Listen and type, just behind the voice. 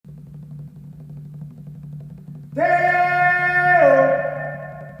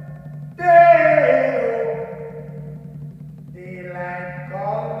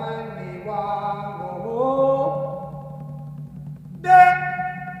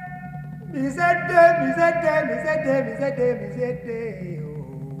Oh.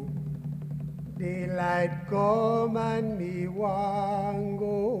 Daylight come and me want go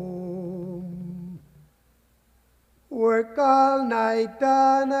home. Work all night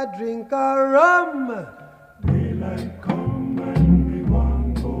and a drink a rum. Daylight come and me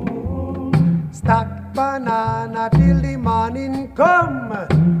want go home. Stack banana till the morning come.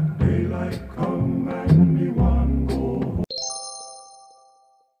 Daylight come and me want go home.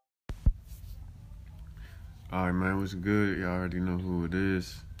 Alright, man, what's good? Y'all already know who it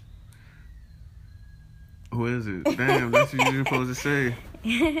is. Who is it? Damn, that's what you're supposed to say.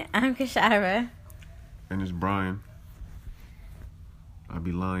 I'm Kashira. And it's Brian. I'd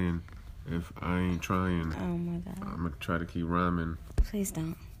be lying if I ain't trying. Oh my God. I'm gonna try to keep rhyming Please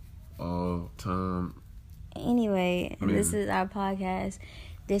don't. all time. Anyway, This is our podcast.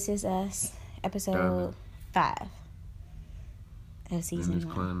 This is us, episode 5 of season In this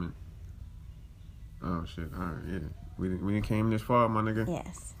 1. climate. Oh shit! All right, yeah. We didn't came this far, my nigga.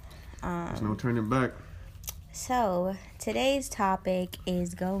 Yes. There's no turning back. So, today's topic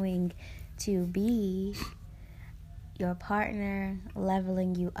is going to be your partner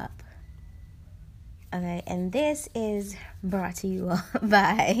leveling you up. Okay, and this is brought to you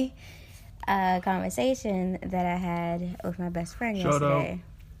by a conversation that I had with my best friend yesterday.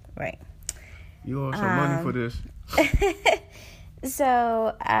 Right. You owe some money for this.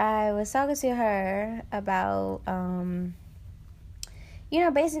 So, I was talking to her about,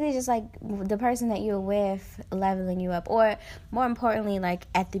 basically just like the person that you're with leveling you up. Or more importantly, like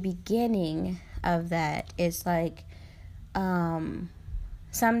at the beginning of that, it's like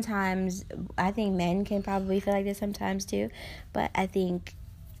sometimes, I think men can probably feel like this sometimes too, but I think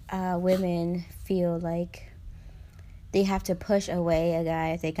women feel like they have to push away a guy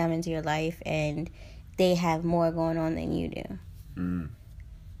if they come into your life and they have more going on than you do.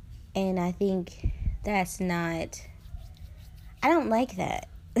 And I think that's not, I don't like that.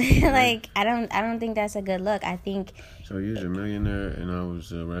 Like, I don't think that's a good look. I think. So you was a millionaire and I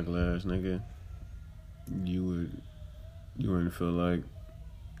was a regular ass nigga. You wouldn't feel like.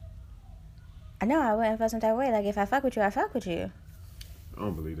 I know I wouldn't feel some type of way. Like, if I fuck with you, I fuck with you. I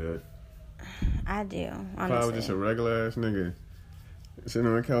don't believe that. I do, honestly. If I was just a regular ass nigga sitting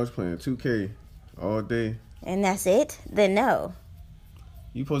on the couch playing 2K all day. And that's it? Then no.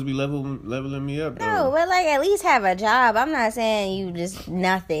 You supposed to be leveling me up, though. No, but like at least have a job. I'm not saying you just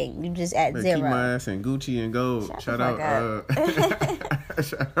nothing. You just at zero. Keep my ass in Gucci and gold. Shout out.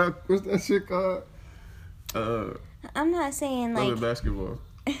 Shout out. What's that shit called? I'm not saying like basketball.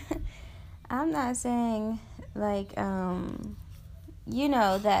 I'm not saying like that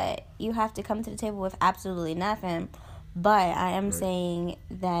you have to come to the table with absolutely nothing, but I am saying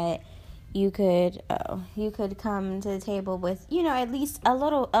that you could come to the table with, at least a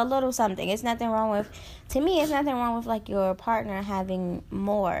little something. It's nothing wrong with like your partner having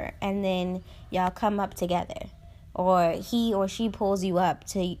more and then y'all come up together, or he or she pulls you up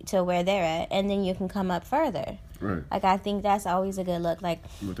to where they're at and then you can come up further. Right. Like, I think that's always a good look. Like,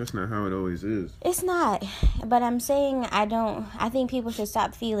 but that's not how it always is. It's not. But I'm saying I think people should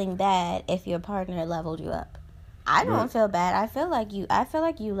stop feeling bad if your partner leveled you up. I don't feel bad. I feel like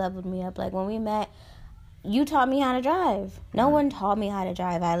you leveled me up. Like, when we met, you taught me how to drive. No one taught me how to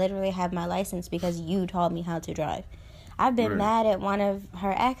drive. I literally have my license because you taught me how to drive. I've been mad at one of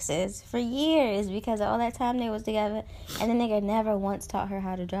her exes for years because of all that time they was together, and the nigga never once taught her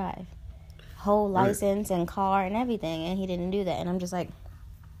how to drive. Whole license and car and everything, and he didn't do that. And I'm just like,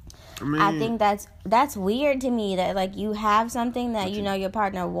 I think that's weird to me, that like you have something that your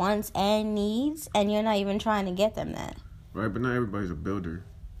partner wants and needs, and you're not even trying to get them that. Right, but not everybody's a builder.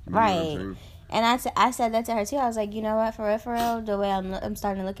 You know right. And I said that to her too. I was like, you know what, for real, the way I'm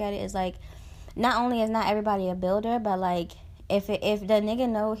starting to look at it is like, not only is not everybody a builder, but like if the nigga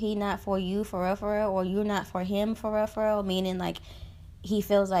know he not for you for real, or you not for him for real, meaning like he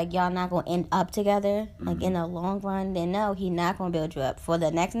feels like y'all not gonna end up together, like in the long run, then no, he not gonna build you up. For the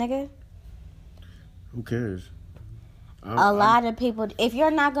next nigga, who cares? A lot of people, if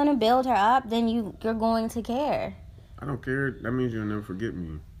you're not gonna build her up, then you're going to care. I don't care. That means you'll never forget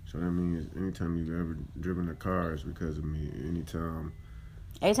me. So that means anytime you've ever driven a car, it's because of me.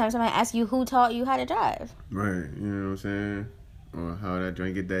 Every time somebody asks you who taught you how to drive. Right, you know what I'm saying? Or how that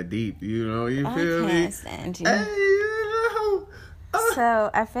drink get that deep, you feel me? I can't stand you. Hey, So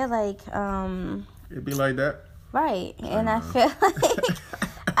I feel like it'd be like that, right? And I feel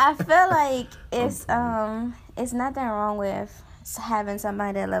like it's nothing wrong with having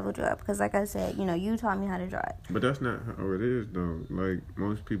somebody that leveled you up, because like I said, you taught me how to drive. But that's not how it is though. Like,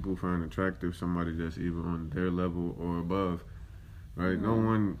 most people find attractive somebody that's either on their level or above, right? No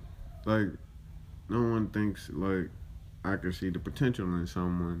one like, no one thinks, like, I can see the potential in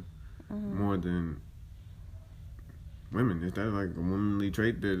someone more than women. Is that, like, a womanly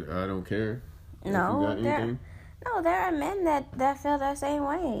trait that I don't care if you got anything? There are men that feel that same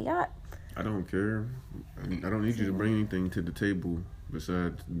way. I don't care. I don't need you to bring anything to the table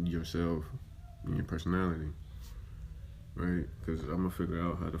besides yourself and your personality, right? Because I'm gonna figure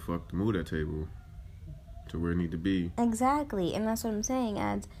out how the fuck to move that table to where it need to be. Exactly, and that's what I'm saying.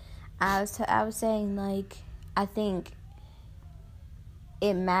 And I was saying, like, I think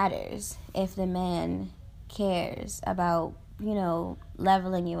it matters if the man cares about, you know,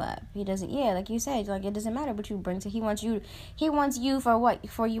 leveling you up. He doesn't. Yeah, like you said, like, it doesn't matter what you bring to. He wants you for what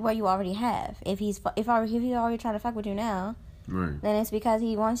you already have. If he's already trying to fuck with you now, right, then it's because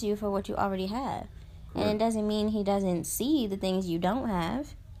he wants you for what you already have, and it doesn't mean he doesn't see the things you don't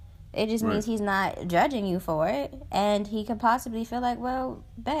have. It just means he's not judging you for it, and he could possibly feel like, well,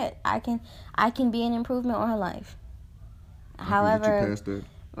 bet I can be an improvement on her life. However, get you past that.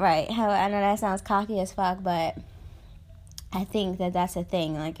 right? I know that sounds cocky as fuck, but I think that's a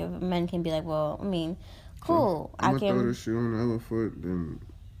thing. Like, if men can be like, well, I mean, cool. So, I'm gonna throw this shit on the other foot. Then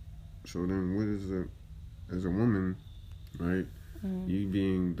what is it? As a woman, right? You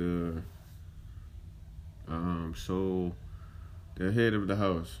being the the head of the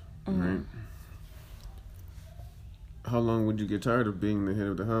house, right? How long would you get tired of being the head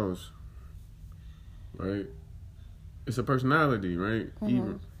of the house, right? It's a personality, right?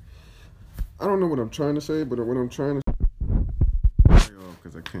 Even I don't know what I'm trying to say, but what I'm trying to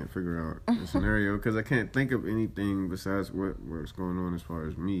because I can't figure out the scenario because I can't think of anything besides what's going on as far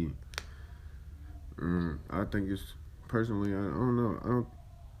as me. I think it's personally, I don't know.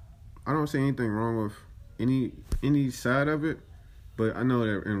 I don't see anything wrong with any side of it, but I know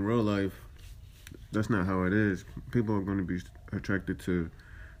that in real life, that's not how it is. People are going to be attracted to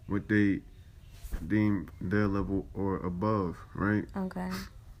what they deem their level or above, right? Okay.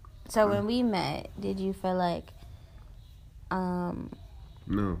 So when we met, did you feel like,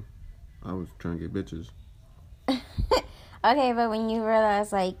 No, I was trying to get bitches. Okay, but when you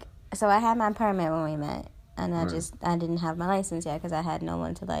realized, like, so I had my permit when we met, and I didn't have my license yet because I had no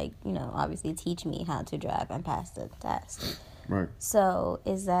one to, like, you know, obviously teach me how to drive and pass the test. Right. So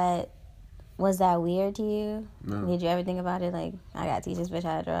was that weird to you? No. Did you ever think about it, like, I gotta teach this bitch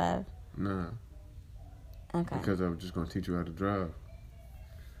how to drive? Nah. Okay. Because I was just gonna teach you how to drive.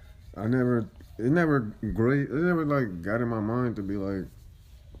 It never like got in my mind to be like,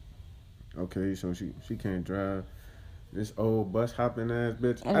 okay, so she can't drive. This old bus hopping ass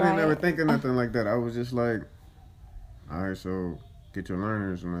bitch. I didn't ever think of nothing like that. I was just like, all right, so get your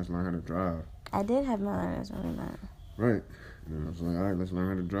learners and let's learn how to drive. I did have my learners when we met. Right. And I was like, all right, let's learn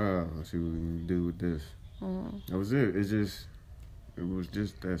how to drive. Let's see what we can do with this. That was it. It was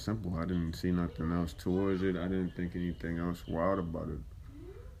just that simple. I didn't see nothing else towards it. I didn't think anything else wild about it.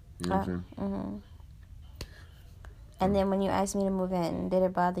 You know what I'm saying? And then when you asked me to move in, did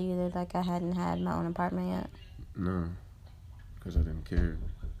it bother you that, like, I hadn't had my own apartment yet? No, because I didn't care.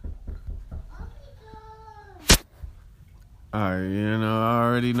 All right, you know, I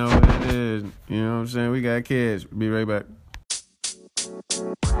already know what it is. You know what I'm saying? We got kids. Be right back.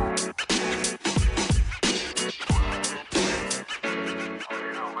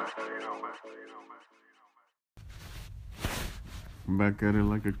 Back at it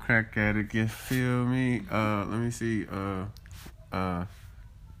like a crack addict, you feel me? Let me see.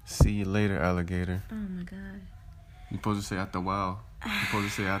 See you later, alligator. Oh my god. You supposed to say after a while. You supposed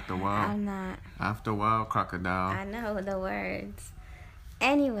to say after a while. I'm not. After a while, crocodile. I know the words.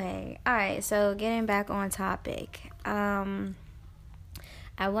 Anyway, alright, so getting back on topic. I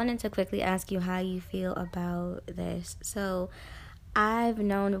wanted to quickly ask you how you feel about this. So, I've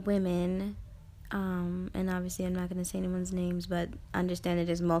known women, and obviously I'm not going to say anyone's names, but understand it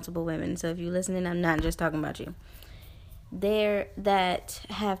is multiple women. So if you're listening, I'm not just talking about you. That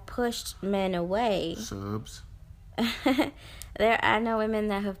have pushed men away. Subs. I know women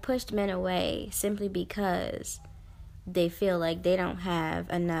that have pushed men away simply because they feel like they don't have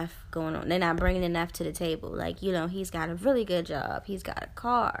enough going on. They're not bringing enough to the table. Like, you know, he's got a really good job. He's got a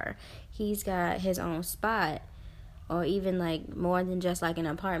car. He's got his own spot. Or even, like, more than just, like, an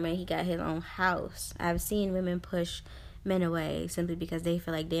apartment. He got his own house. I've seen women push men away simply because they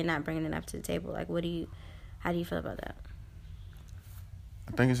feel like they're not bringing enough to the table. Like, how do you feel about that?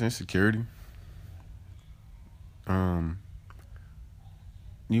 I think it's insecurity.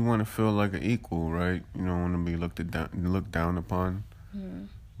 You want to feel like an equal, right? You don't want to be looked down upon. Mm-hmm.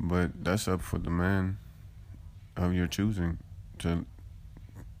 But that's up for the man of your choosing.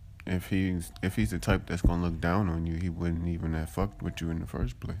 If he's the type that's gonna look down on you, he wouldn't even have fucked with you in the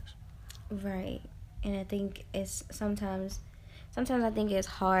first place. Right. And I think it's sometimes I think it's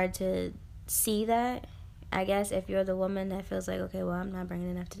hard to see that. I guess if you're the woman that feels like, okay, well, I'm not bringing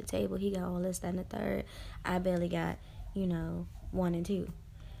enough to the table. He got all this, that, and the third. I barely got, 1 and 2.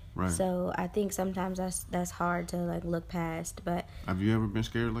 Right. So I think sometimes that's hard to like look past. But have you ever been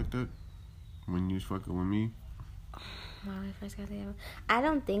scared like that when you was fucking with me? when we first got together, I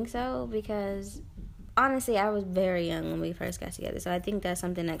don't think so, because honestly, I was very young when we first got together. So I think that's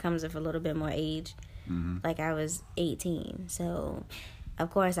something that comes with a little bit more age. Mm-hmm. Like, I was 18, so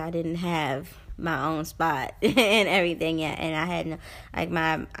of course I didn't have my own spot and everything yet, and I had no, like,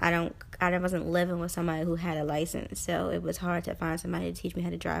 I wasn't living with somebody who had a license, so it was hard to find somebody to teach me how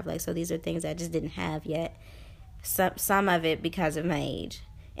to drive. Like, so these are things I just didn't have yet. Some of it because of my age,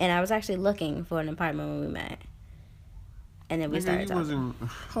 and I was actually looking for an apartment when we met, and then we started talking.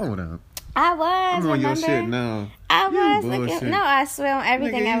 Hold up. I was. I'm on remember? your shit now. I was bullshit. looking. No, I swear on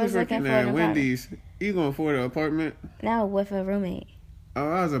everything. Nigga, I was looking for an apartment. Wendy's. You gonna afford an apartment? No, with a roommate. Oh,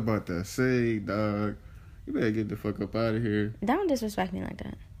 I was about to say, dog. You better get the fuck up out of here. Don't disrespect me like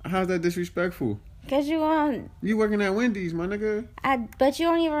that. How's that disrespectful? Cause you working at Wendy's, my nigga. But you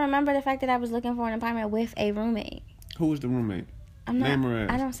don't even remember the fact that I was looking for an apartment with a roommate. Who was the roommate? I'm not. Name her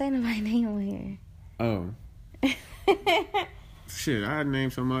ass. I don't say nobody's name over here. Oh. Shit, I'd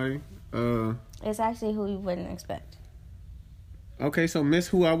name somebody. It's actually who you wouldn't expect. Okay, so Miss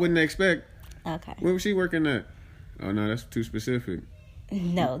who I wouldn't expect. Okay. Where was she working at? Oh no, that's too specific.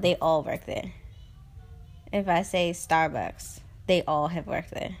 No, they all work there. If I say Starbucks, they all have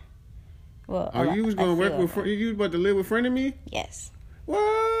worked there. Well, you was gonna work with? You was about to live with friend of me? Yes. What?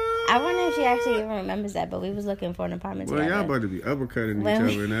 I wonder if she actually even remembers that, but we was looking for an apartment together. Well, y'all about to be uppercutting each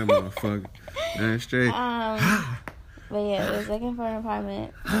other in that motherfucker. That's straight. But yeah, we was looking for an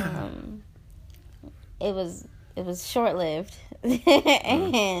apartment. It was short lived,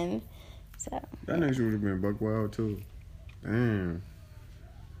 and so that nigga would have been buck wild too. Damn.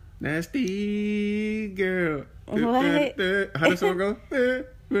 Nasty girl. What? How the song go?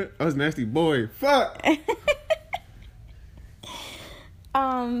 I was nasty boy. Fuck.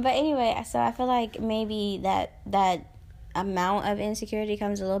 But anyway, so I feel like maybe that amount of insecurity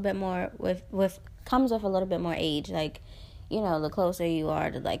comes a little bit more with a little bit more age. Like, the closer you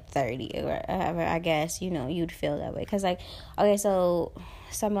are to like 30 or whatever, I guess, you'd feel that way. Cause like, okay, so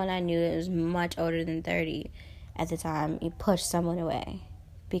someone I knew that was much older than 30 at the time, he pushed someone away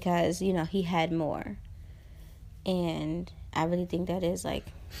because, he had more. And I really think that is like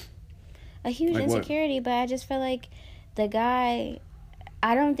a huge insecurity, but I just feel like the guy,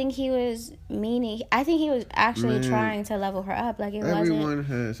 I don't think he was meaning. I think he was actually trying to level her up. Like, everyone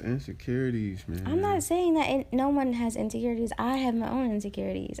has insecurities, man. I'm not saying that no one has insecurities. I have my own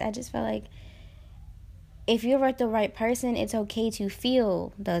insecurities. I just feel like if you're with the right person, it's okay to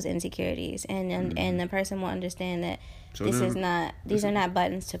feel those insecurities, and the person will understand that these are not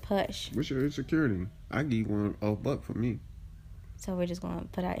buttons to push. What's your insecurity? I give you $1 for me. So we're just gonna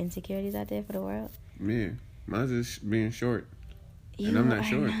put our insecurities out there for the world. Yeah, mine's just being short. And I'm not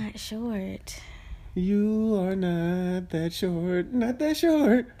short. Not short. You are not that short. Not that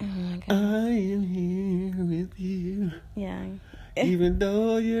short. Oh my God. I am here with you. Yeah. Even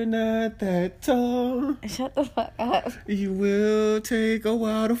though you're not that tall. Shut the fuck up. You will take a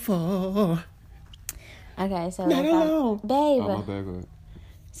while to fall. Okay, so not alone. Babe. Oh, my bad, go ahead.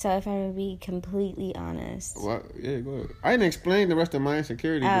 So if I'm gonna be completely honest. Well, yeah, go ahead. I didn't explain the rest of my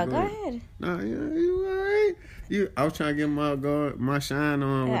insecurity. Oh, go ahead. Nah, yeah, you alright? I was trying to get my shine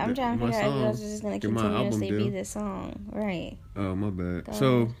on. Yeah, with I'm trying to figure out if you guys are just gonna continuously be deal. this song, right? Oh, my bad. Go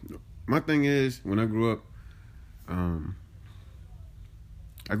so, ahead. my thing is, when I grew up,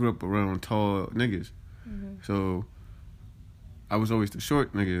 I grew up around tall niggas. Mm-hmm. So, I was always the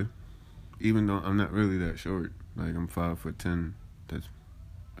short nigga, even though I'm not really that short. Like, I'm 5'10". That's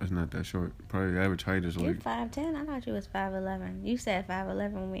not that short. Probably average height is You're like... 5'10". I thought you was 5'11". You said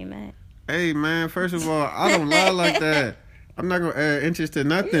 5'11" when we met. Hey, man, first of all, I don't lie like that. I'm not going to add inches to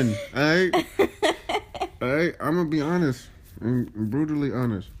nothing, all right? All right? I'm going to be honest. I'm brutally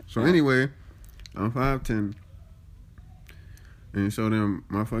honest. So, anyway, I'm 5'10". And so then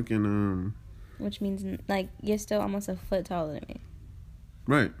my fucking... Which means, like, you're still almost a foot taller than me.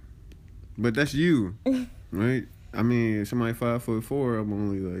 Right. But that's you, right? I mean, somebody 5'4", I'm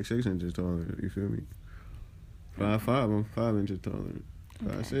only like 6 inches taller. You feel me? 5'5", I'm 5 inches taller.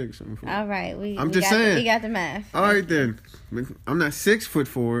 5'6", I'm 4. All right, I'm just saying. We got the math. All right then. I'm not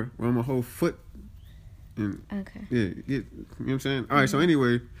 6'4", where I'm a whole foot. And, okay. Yeah, you know what I'm saying? All right. So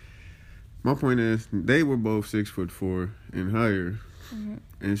anyway, my point is they were both 6'4" and higher,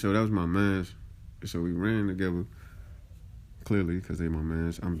 and so that was my mans. So we ran together. Clearly, because they my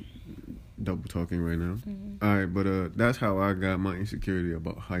mans. double talking right now. All right, but that's how I got my insecurity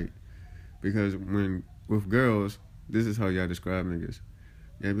about height. Because with girls, this is how y'all describe niggas.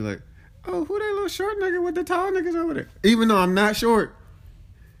 Y'all be like, oh, who that little short nigga with the tall niggas over there? Even though I'm not short.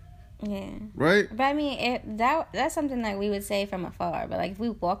 Yeah. Right? But I mean, that's something that we would say from afar. But like, if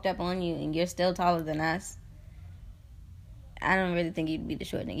we walked up on you and you're still taller than us, I don't really think you'd be the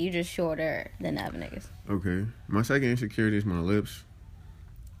short nigga. You're just shorter than the other niggas. Okay. My second insecurity is my lips.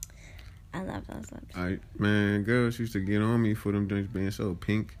 I love those lips. Man, girls used to get on me for them drinks being so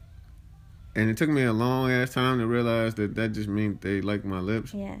pink. And it took me a long ass time to realize that just means they like my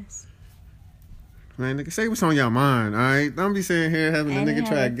lips. Yes. Man, nigga, say what's on your mind, all right? Don't be sitting here having a nigga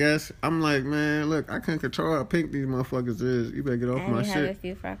try to guess. I'm like, man, look, I can't control how pink these motherfuckers is. You better get off my shit. And have a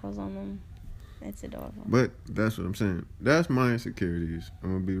few freckles on them. It's adorable. But that's what I'm saying. That's my insecurities.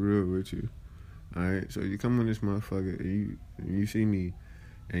 I'm gonna be real with you. All right? So you come on this motherfucker and you see me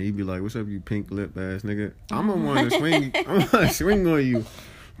and you be like, what's up, you pink lip ass nigga? I'm gonna want to swing. I'm gonna swing on you.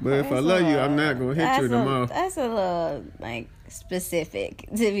 But if I love you, I'm not gonna hit you in the mouth. That's a little like specific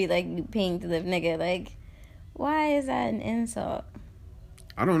to be like you pink lip nigga. Like, why is that an insult?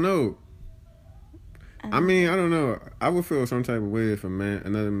 I don't know. I mean, I don't know. I would feel some type of way if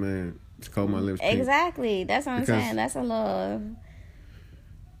another man call my lips pink. Exactly. That's what I'm saying. That's a little.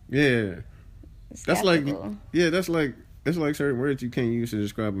 Yeah. Skeptical. That's like it's like certain words you can't use to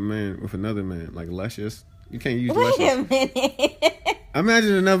describe a man with another man, like luscious. You can't use luscious. Wait a minute.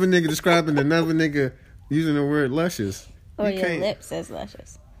 Imagine another nigga describing another nigga using the word luscious. Or your lips as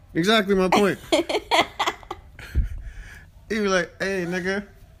luscious. Exactly my point. He be like, hey nigga,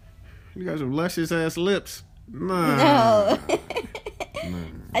 you got some luscious ass lips. Nah.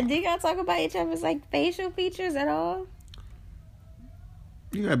 No. Do y'all talk about each other's like facial features at all?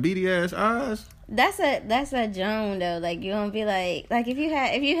 You got beady ass eyes. That's a Joan though. Like you don't be like if you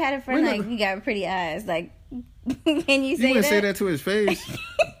had a friend like you got pretty eyes. Like can you say that? You wouldn't say that to his face.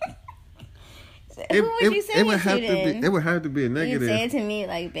 Who would you say it would have to then? It would have to be a negative. You say it to me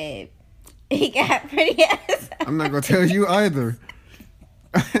like, babe, he got pretty ass. I'm not gonna tell you either.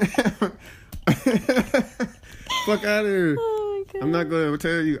 Fuck out of here. Oh my God. I'm not gonna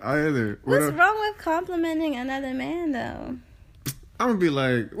tell you either. What's wrong with complimenting another man though? I'm gonna be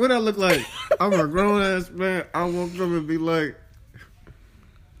like, what I look like? I'm a grown ass man. I won't come and be like,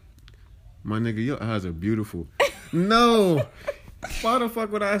 my nigga, your eyes are beautiful. No. Why the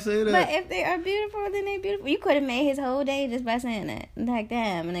fuck would I say that? But if they are beautiful, then they beautiful. You could have made his whole day just by saying that. Like,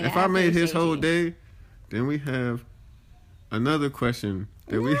 damn. Nigga, if I made his whole day, then we have another question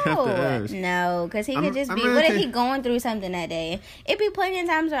that we have to ask. No, because he could just be... What if he going through something that day? It be plenty of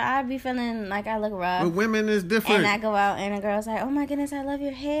times where I be feeling like I look rough. But women is different. And I go out and a girl's like, oh my goodness, I love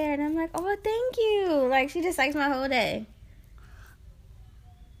your hair. And I'm like, oh, thank you. Like, she just likes my whole day.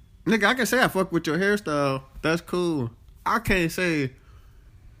 Nigga, I can say I fuck with your hairstyle. That's cool. I can't say,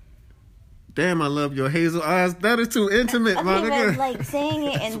 damn, I love your hazel eyes. That is too intimate, okay, my nigga. But like saying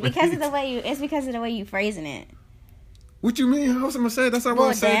it, and because of the way you phrasing it. What you mean? How was I gonna say? That's what I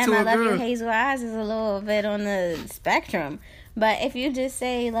want to say to a girl. I love your hazel eyes is a little bit on the spectrum, but if you just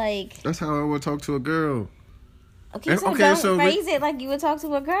say like, that's how I would talk to a girl. Okay, so don't phrase it like you would talk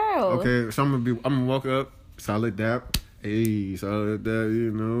to a girl. Okay, so I'm gonna walk up, solid dap. Hey, solid dap.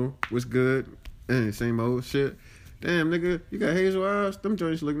 You know what's good? And same old shit. Damn, nigga, you got hazel eyes? Them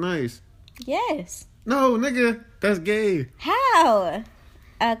joints look nice. Yes. No, nigga, that's gay. How?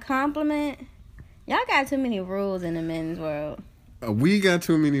 A compliment? Y'all got too many rules in the men's world. We got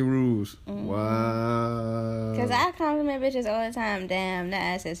too many rules. Mm-hmm. Wow. Because I compliment bitches all the time. Damn, that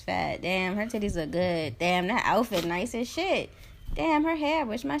ass is fat. Damn, her titties look good. Damn, that outfit nice as shit. Damn, her hair.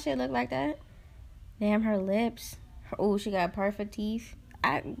 Wish my shit looked like that. Damn, her lips. Oh, she got perfect teeth.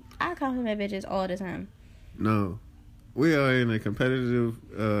 I compliment bitches all the time. No. We are in a competitive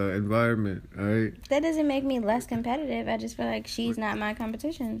environment, all right? That doesn't make me less competitive. I just feel like she's not my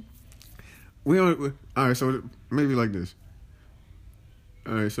competition. All right, so maybe like this.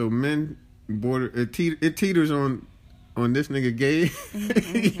 All right, so men it teeters on this nigga gay.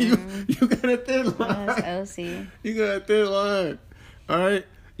 Mm-hmm. you got a thin line. That's OC. You got a thin line. All right?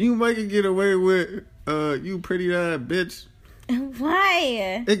 You might get away with you pretty-eyed bitch.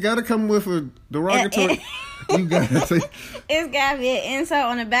 Why? It gotta come with a derogatory... You gotta say it's gotta be an insult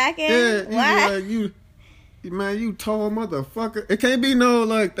on the back end. Yeah, you man, you tall motherfucker. It can't be no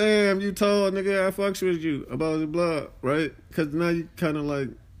like, damn, you tall nigga. I fucks with you about the blah, right? Because now you kind of like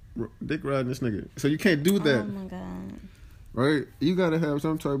dick riding this nigga, so you can't do that. Oh my God! Right? You gotta have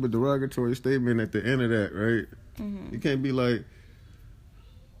some type of derogatory statement at the end of that, right? Mm-hmm. You can't be like,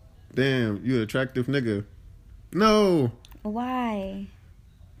 damn, you an attractive nigga. No. Why?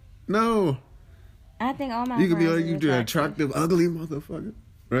 No. I think all my You could be friends like, you is do attractive, ugly motherfucker.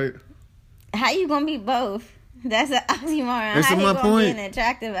 Right? How you gonna be both? That's an oxymoron. That's How you my gonna point. be an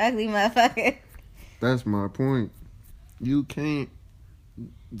attractive, ugly motherfucker? That's my point. You can't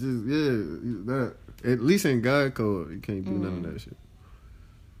just that. At least in God code, you can't do none of that shit.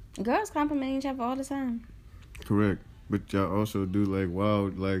 Girls compliment each other all the time. Correct. But y'all also do like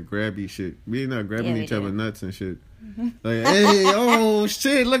wild, like grabby shit. We not grabbing Yeah, we each other do. nuts and shit. Like, hey, oh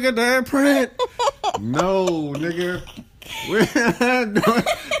shit, look at that print. No, nigga.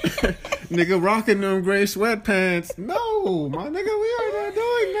 Nigga rocking them gray sweatpants. No, my nigga, we are not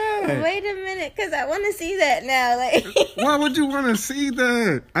doing that. Wait a minute, because I want to see that now. Like, Why would you want to see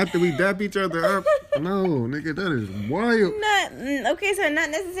that after we dap each other up? No, nigga, that is wild. okay, so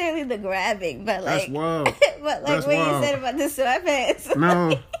not necessarily the grabbing, but like, That's wild. but like That's what wild. you said about the sweatpants.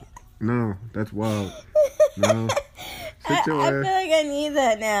 No, that's wild. No. I feel like I need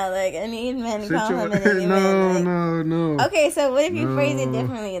that now. Like, I need men complimenting me. No, no. Okay, so what if you phrase it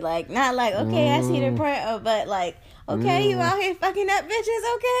differently? Like, not like, okay, I see the print, but like, okay, you out here fucking up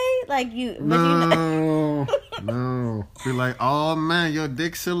bitches, okay? Like, you, but No, no. Be like, oh man, your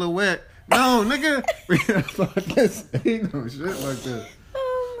dick silhouette. No, nigga. This ain't no shit like that.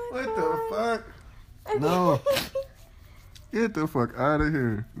 Oh my What God. the fuck? No. Get the fuck out of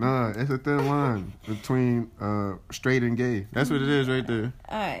here. Nah, it's a thin line between straight and gay. That's what it is right there.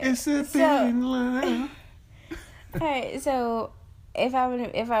 Alright. It's a thin line. Alright, so if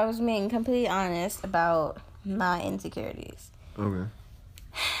I was being completely honest about my insecurities. Okay.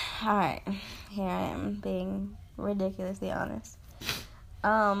 Alright. Here I am being ridiculously honest.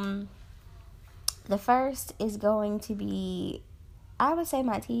 The first is going to be, I would say,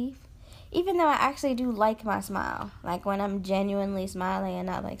 my teeth. Even though I actually do like my smile. Like, when I'm genuinely smiling and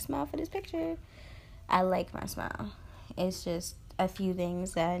not like, smile for this picture, I like my smile. It's just a few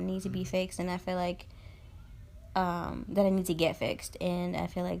things that need to be fixed, and I feel like that I need to get fixed. And I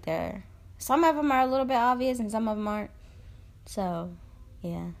feel like some of them are a little bit obvious and some of them aren't. So,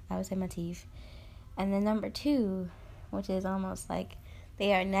 yeah, I would say my teeth. And then number 2, which is almost like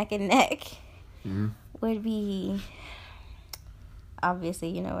they are neck and neck, would be... Obviously,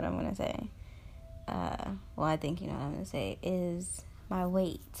 you know what I'm going to say. Well, I think you know what I'm going to say, is my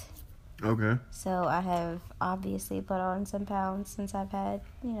weight. Okay. So I have obviously put on some pounds since I've had,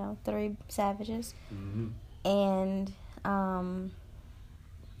 3 Savages. And, and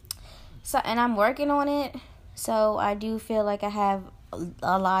I'm working on it. So I do feel like I have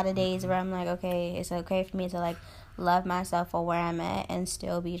a lot of days where I'm like, okay, it's okay for me to, like, love myself for where I'm at and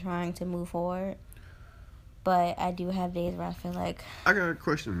still be trying to move forward. But I do have days where I feel like I got a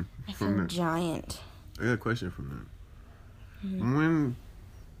question I from feel that. giant. I got a question from that. When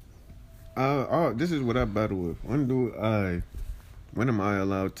this is what I battle with. When am I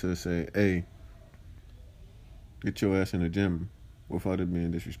allowed to say, hey, get your ass in the gym without it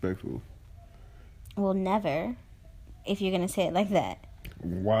being disrespectful? Well, never, if you're going to say it like that.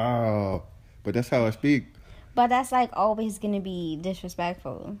 Wow. But that's how I speak. But that's like always going to be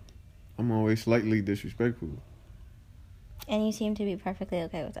disrespectful. I'm always slightly disrespectful. And you seem to be perfectly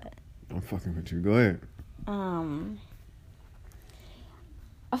okay with that. I'm fucking with you. Go ahead.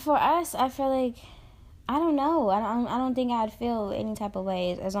 For us, I feel like, I don't know. I don't think I'd feel any type of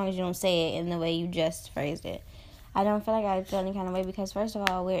way as long as you don't say it in the way you just phrased it. I don't feel like I'd feel any kind of way because, first of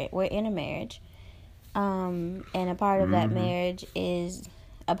all, we're in a marriage. And a part of that marriage is...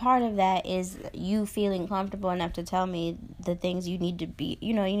 A part of that is you feeling comfortable enough to tell me the things you need to be,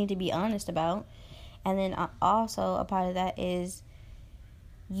 you need to be honest about. And then also a part of that is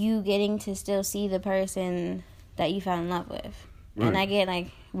you getting to still see the person that you fell in love with. Right. And I get,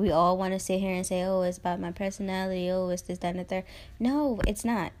 like, we all want to sit here and say, oh, it's about my personality, oh, it's this, that, and the third. No, it's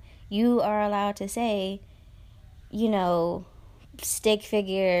not. You are allowed to say, stick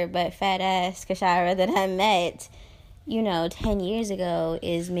figure but fat ass Kashara that I met 10 years ago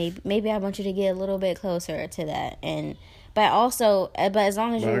is maybe I want you to get a little bit closer to that. But as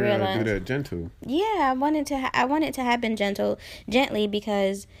long as you realize, do that gentle. Yeah, I want it to happen gently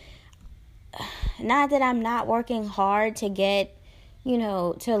because not that I'm not working hard to get,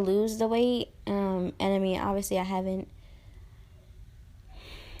 to lose the weight. And I mean, obviously I don't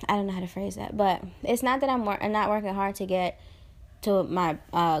know how to phrase that, but it's not that I'm not working hard to get to my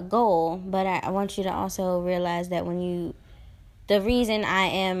goal, but I want you to also realize that the reason I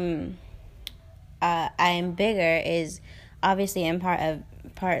am bigger is obviously in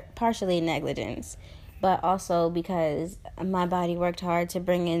partially negligence, but also because my body worked hard to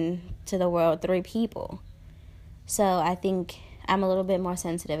bring into the world 3 people. So I think I'm a little bit more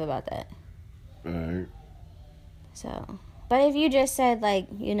sensitive about that. All right. So But if you just said, like,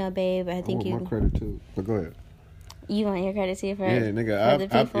 you know, babe, I think my credit too. But go ahead. You want your credit too for, yeah, nigga, for the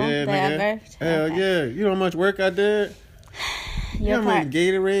people that I birthed? Hell okay. yeah. You know how much work I did? You know how many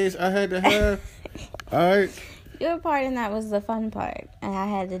Gatorades I had to have? All right. Your part in that was the fun part. And I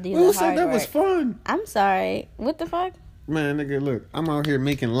had to do the Who hard said that work. was fun? I'm sorry. What the fuck? Man, nigga, look. I'm out here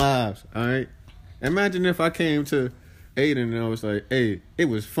making lives, all right? Imagine if I came to Aiden and I was like, hey, it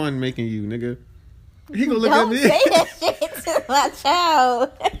was fun making you, nigga. He gonna look at me. Don't say that shit to my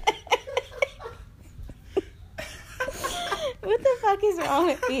child. What the fuck is wrong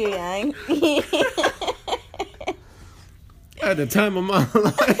with you, young? At the time of my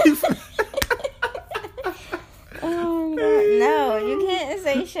life. Oh, no, you can't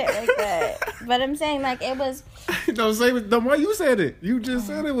say shit like that. But I'm saying, like, it was... Don't say it. Why you said it? You just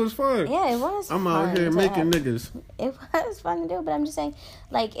said it was fun. Yeah, it was I'm fun out here to making niggas. It was fun to do, but I'm just saying,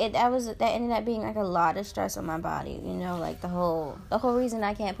 like, that ended up being, like, a lot of stress on my body, you know, like, the whole reason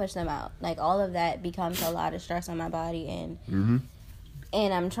I can't push them out. Like, all of that becomes a lot of stress on my body, and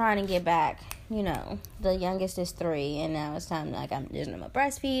and I'm trying to get back, you know. The youngest is 3, and now it's time, like, there's no more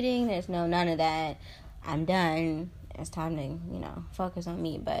breastfeeding, there's none of that. I'm done. It's time to, you know, focus on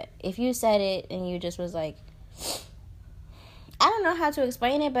me. But if you said it and you just was like, I don't know how to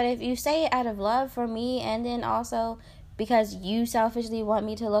explain it, but if you say it out of love for me and then also because you selfishly want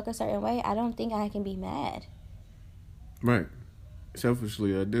me to look a certain way, I don't think I can be mad. Right.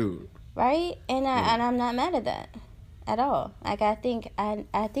 Selfishly, I do. Right? And I'm not mad at that at all. Like, I think a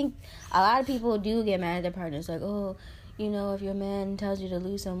lot of people do get mad at their partners. Like, oh, you know, if your man tells you to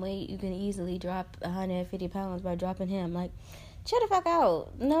lose some weight, you can easily drop 150 pounds by dropping him. Like, chill the fuck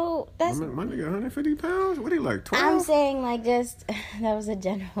out. No, that's... My nigga 150 pounds? What, he like 12? I'm saying, like, just... That was a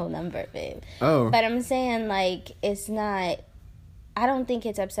general number, babe. Oh. But I'm saying, like, it's not... I don't think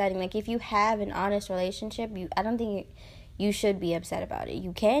it's upsetting. Like, if you have an honest relationship, I don't think you should be upset about it.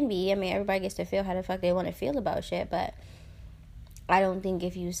 You can be. I mean, everybody gets to feel how the fuck they want to feel about shit, but... I don't think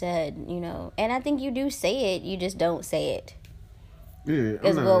if you said, you know... And I think you do say it, you just don't say it. Yeah,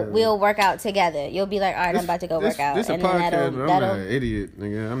 because we'll work out together. You'll be like, all right, I'm about to go work out. This a and podcast, then I'm not an idiot,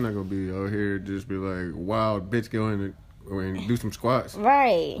 nigga. I'm not gonna be out here just be like, wild bitch, go in and do some squats.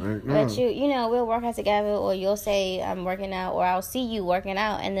 Right. No. But you know, we'll work out together, or you'll say I'm working out, or I'll see you working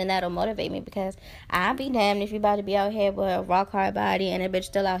out, and then that'll motivate me, because I'll be damned if you about to be out here with a rock hard body and a bitch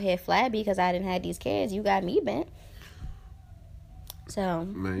still out here flabby because I didn't have these kids. You got me bent. So,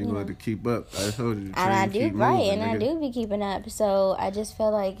 man, you gonna have to keep up. I told you. And I do, right, moving, and nigga. I do be keeping up. So I just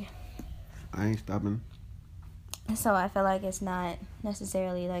feel like I ain't stopping. So I feel like it's not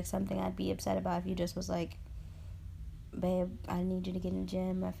necessarily like something I'd be upset about if you just was like, babe, I need you to get in the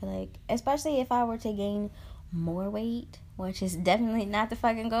gym. I feel like, especially if I were to gain more weight, which is definitely not the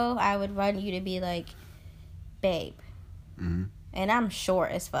fucking goal, I would run you to be like, babe. Mm-hmm. And I'm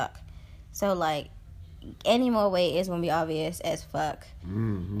short as fuck. So like, any more weight is going to be obvious as fuck.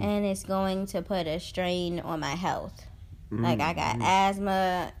 Mm-hmm. And it's going to put a strain on my health. Mm-hmm. Like, I got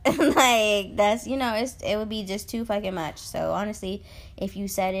asthma. Like, that's, you know, it would be just too fucking much. So, honestly, if you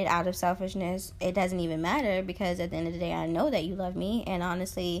said it out of selfishness, it doesn't even matter, because at the end of the day, I know that you love me. And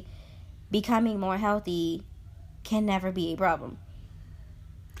honestly, becoming more healthy can never be a problem.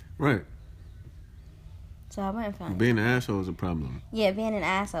 Right. So, I went fine. Being an asshole is a problem. Yeah, being an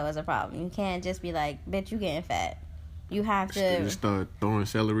asshole is a problem. You can't just be like, bitch, you getting fat. You have to Just start throwing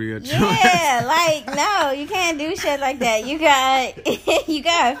celery at you. Yeah, like, no, you can't do shit like that. You got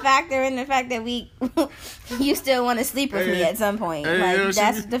to factor in the fact that you still want to sleep with me at some point. Like,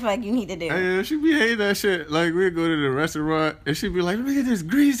 that's what the fuck you need to do. Hey, she be hating that shit. Like, we'd go to the restaurant and she'd be like, look at this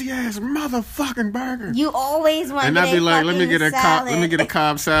greasy ass motherfucking burger. You always want to and I'd be like, let me get a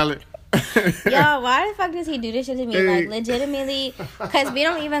Cobb salad. Yo, why the fuck does he do this shit to me? Like, legitimately, because we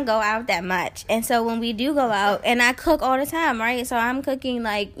don't even go out that much. And so when we do go out, and I cook all the time, right? So I'm cooking,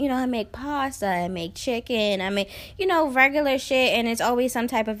 like, you know, I make pasta, I make chicken, I make, you know, regular shit, and it's always some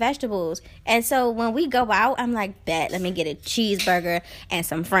type of vegetables. And so when we go out, I'm like, bet, let me get a cheeseburger and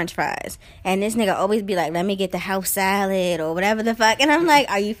some french fries. And this nigga always be like, let me get the house salad or whatever the fuck. And I'm like,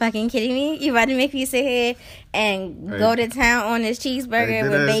 are you fucking kidding me? You about to make me sit here and go to town on this cheeseburger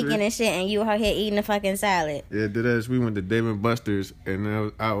with bacon and shit, and you out here eating the fucking salad? Yeah, we went to Dave & Buster's,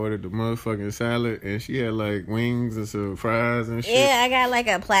 and I ordered the motherfucking salad, and she had like wings and some fries and shit. Yeah, I got like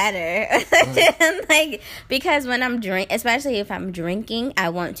a platter. Like, because when I'm especially if I'm drinking, I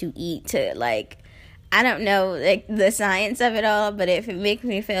want to eat to, like, I don't know, like, the science of it all, but if it makes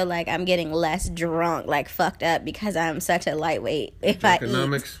me feel like I'm getting less drunk, like fucked up, because I'm such a lightweight if I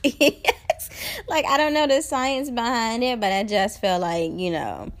eat. Yes. Like, I don't know the science behind it, but I just feel like, you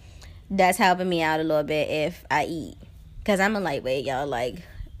know, that's helping me out a little bit if I eat. Because I'm a lightweight, y'all. Like,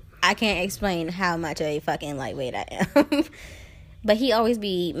 I can't explain how much of a fucking lightweight I am. But he always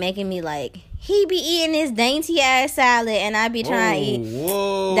be making me like, he be eating this dainty ass salad and I be trying to eat.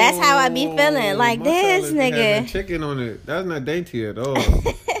 Whoa. That's how I be feeling. Like, My this salad be nigga. having chicken on it. That's not dainty at all.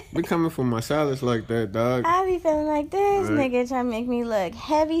 Be coming for my salads like that, dog. I be feeling like this nigga trying to make me look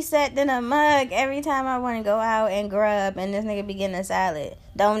heavy set than a mug every time I want to go out and grub, and this nigga be getting a salad.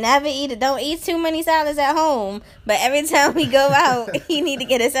 Don't eat too many salads at home, but every time we go out, he need to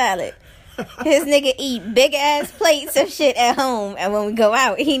get a salad. His nigga eat big ass plates of shit at home, and when we go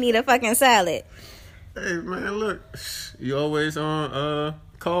out, he need a fucking salad. Hey man, look, you always on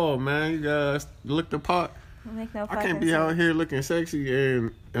call, man. You gotta look the pot. Make no I can't be out here looking sexy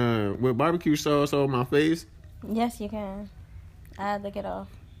and with barbecue sauce on my face. Yes, you can. I'll lick it off.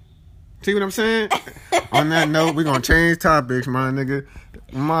 See what I'm saying? On that note, we're gonna change topics, my nigga.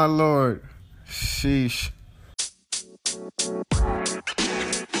 My lord. Sheesh.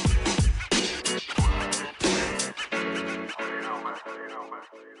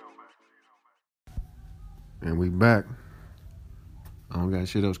 And we back. I don't got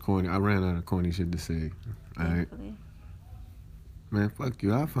shit else corny. I ran out of corny shit to say. Alright. Man, fuck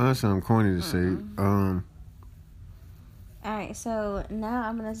you. I'll find something corny to say. Alright, so now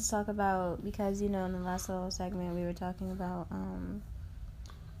I'm gonna talk about, because in the last little segment we were talking about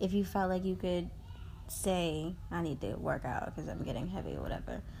if you felt like you could say I need to work out because I'm getting heavy or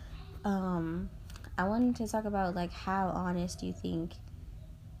whatever. I wanted to talk about like how honest you think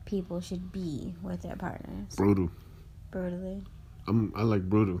people should be with their partners. Brutally. I like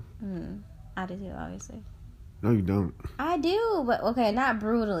brutal. I do too, obviously. No, you don't. I do, but okay, not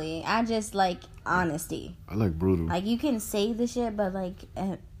brutally. I just like honesty. I like brutal. Like, you can say the shit, but like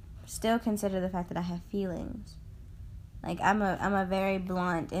still consider the fact that I have feelings. Like, I'm a very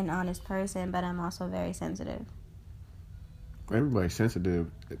blunt and honest person, but I'm also very sensitive. Everybody's sensitive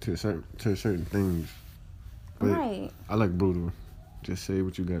to certain things. But right. I like brutal. Just say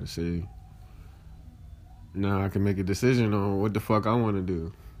what you gotta say. Now I can make a decision on what the fuck I want to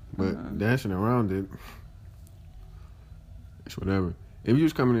do. But dancing around it, it's whatever. If you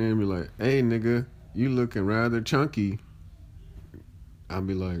was coming in and be like, hey, nigga, you looking rather chunky, I'd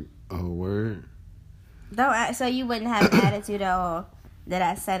be like, oh, word? So you wouldn't have an attitude at all that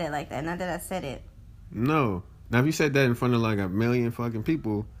I said it like that, not that I said it. No. Now, if you said that in front of like a million fucking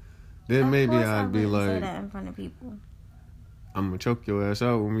people, then maybe I'd be like, say that in front of people. I'm gonna choke your ass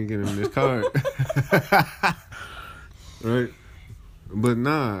out when we get in this car. Right? But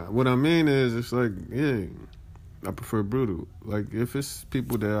nah, what I mean is, it's like, yeah, I prefer brutal. Like, if it's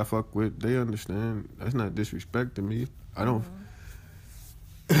people that I fuck with, they understand. That's not disrespect to me. I don't.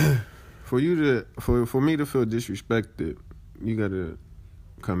 For me to feel disrespected, you gotta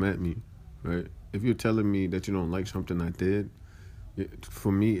come at me, right? If you're telling me that you don't like something I did,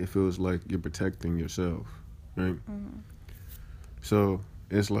 for me, it feels like you're protecting yourself, right? Mm-hmm. So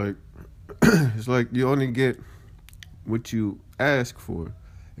it's like you only get what you ask for,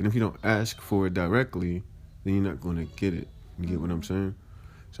 and if you don't ask for it directly, then you're not gonna get it. You get what I'm saying?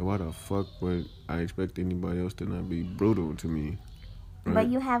 So why the fuck would I expect anybody else to not be brutal to me? Right? But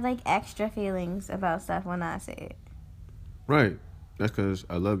you have like extra feelings about stuff when I say it. Right. That's because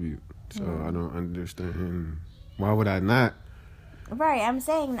I love you. So I don't understand. Why would I not? Right. I'm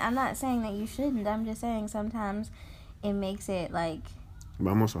not saying that you shouldn't. I'm just saying sometimes it makes it like. But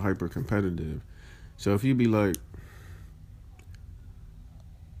I'm also hyper competitive. So if you be like,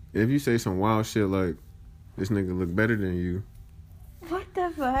 if you say some wild shit like, this nigga look better than you. What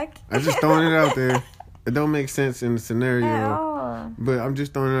the fuck? I'm just throwing it out there. It don't make sense in the scenario. At all. But I'm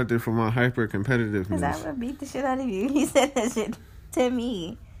just throwing it out there for my hyper competitiveness. Because I would beat the shit out of you. You said that shit to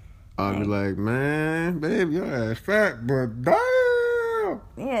me. I'd be like, man, babe, your ass fat, but damn.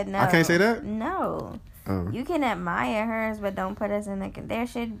 Yeah, no. I can't say that? No. Oh. You can admire hers, but don't put us in there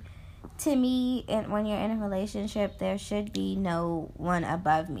should, to me, when you're in a relationship, there should be no one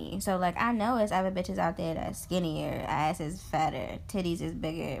above me. So, like, I know there's other bitches out there that's skinnier, ass is fatter, titties is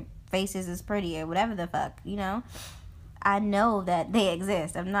bigger, faces is prettier, whatever the fuck, you know? I know that they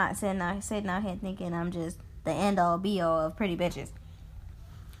exist. I'm not sitting out here thinking I'm just the end-all, be-all of pretty bitches.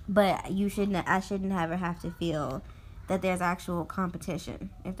 But I shouldn't ever have to feel that there's actual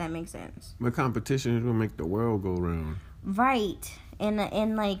competition, if that makes sense. But competition is what make the world go round. Right.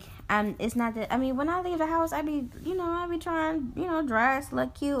 And like, it's not that, I mean, when I leave the house, I be trying, dress,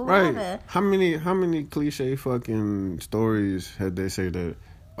 look cute, whatever. Right. How many cliche fucking stories had they say that,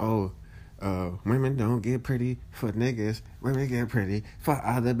 women don't get pretty for niggas, women get pretty for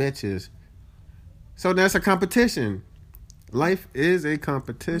other bitches. So that's a competition. Life is a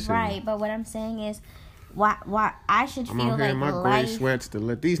competition. Right, but what I'm saying is, Why I should I'm feel out here like in my gray sweats to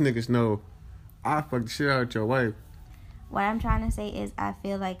let these niggas know I fucked the shit out your wife. What I'm trying to say is I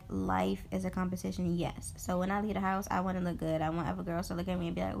feel like life is a competition, yes. So when I leave the house, I want to look good. I want other girls to look at me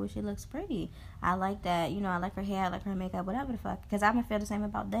and be like, oh, she looks pretty. I like that. You know, I like her hair. I like her makeup, whatever the fuck. Because I'm going to feel the same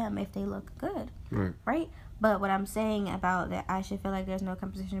about them if they look good. Right? But what I'm saying about that, I should feel like there's no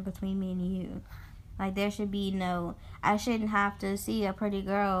competition between me and you. Like, there should be no... I shouldn't have to see a pretty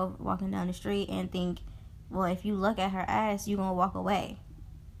girl walking down the street and think, well, if you look at her ass, you're going to walk away.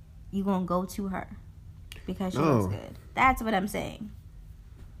 You're going to go to her. Because she looks good. That's what I'm saying.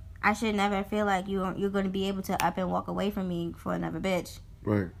 I should never feel like you're going to be able to up and walk away from me for another bitch.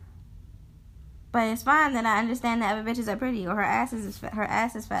 Right. But it's fine that I understand that other bitches are pretty or her ass is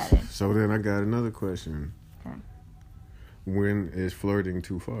fatter. So then I got another question. Okay. When is flirting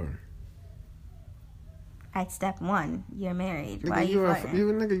too far? At step 1, you're married. Nigga, Why are you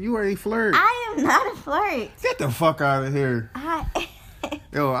flirting? You are a flirt. I am not a flirt. Get the fuck out of here.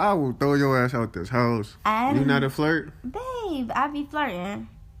 Yo, I will throw your ass out this house. You not a flirt? Babe, I be flirting.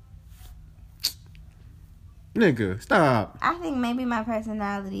 Nigga, stop. I think maybe my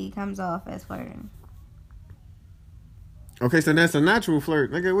personality comes off as flirting. Okay, so that's a natural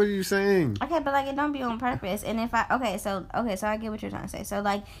flirt. Nigga, what are you saying? Okay, but like it don't be on purpose. And if so I get what you're trying to say. So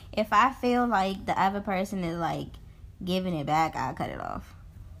like if I feel like the other person is like giving it back, I'll cut it off.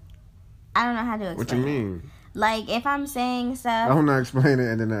 I don't know how to explain. What you mean? Like, if I'm saying stuff... I don't know how to explain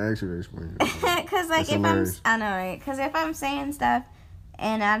it, and then I actually explain it. Because, like, I know, right? Because if I'm saying stuff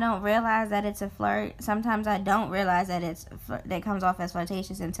and I don't realize that it's a flirt, sometimes I don't realize that that comes off as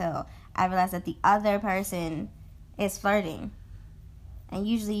flirtatious until I realize that the other person is flirting. And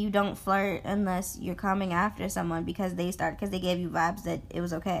usually you don't flirt unless you're coming after someone because they gave you vibes that it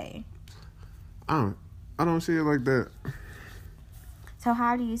was okay. I don't see it like that. So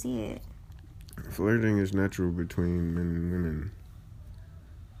how do you see it? Flirting is natural between men and women.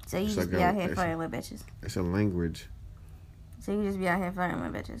 So you just be out here flirting with bitches? It's a language. So you just be out here flirting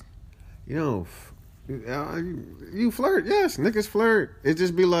with bitches? You know, you flirt. Yes, niggas flirt. It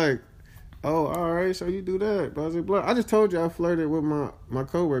just be like, oh, all right, so you do that. Blah, blah, blah. I just told you I flirted with my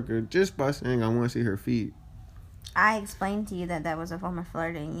coworker just by saying I want to see her feet. I explained to you that was a form of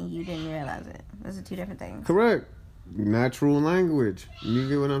flirting and you didn't realize it. Those are two different things. Correct. Natural language. You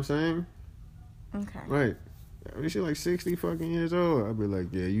get what I'm saying? Okay. Right. I mean, she's like 60 fucking years old. I'd be like,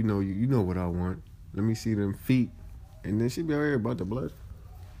 yeah, you know what I want. Let me see them feet. And then she'd be out here about to blush.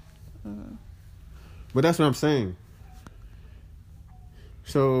 Mm-hmm. But that's what I'm saying.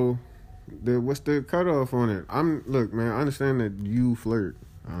 So, what's the cutoff on it? Look, man, I understand that you flirt.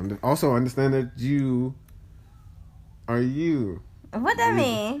 I also understand that you are you. What that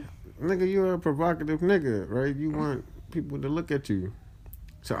mean? Nigga, you're a provocative nigga, right? You want people to look at you.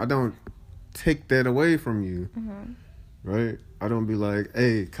 So I don't take that away from you, right? I don't be like,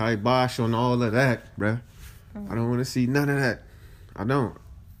 hey, kibosh on all of that, bruh. I don't want to see none of that. I don't.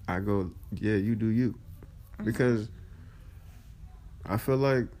 I go, yeah, you do you. Because I feel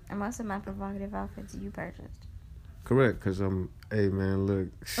like... And most of my provocative outfits you purchased. Correct, because hey, man, look,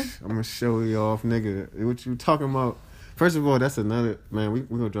 I'm going to show you off, nigga. What you talking about? First of all, that's another... Man, we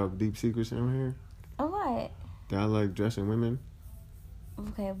going to drop deep secrets in here. Oh, what? That I like dressing women.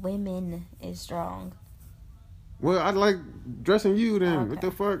 Okay, women is strong. Well, I like dressing you then. Okay. What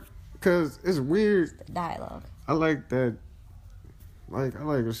the fuck? Because it's weird. Dialogue. I like that. Like, I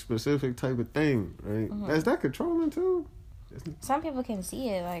like a specific type of thing, right? Is that controlling too? Some people can see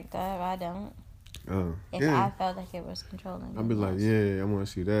it like that. I don't. Oh, if I felt like it was controlling. I'd be like, yeah, I want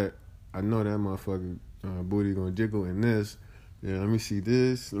to see that. I know that motherfucker booty gonna jiggle in this. Yeah, let me see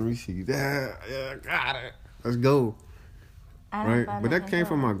this. Let me see that. Yeah, got it. Let's go. Right? But that came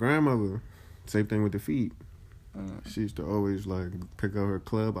from my grandmother. Same thing with the feet. She used to always like pick out her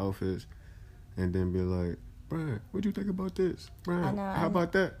club outfits and then be like, Brian, what'd you think about this? Brian, how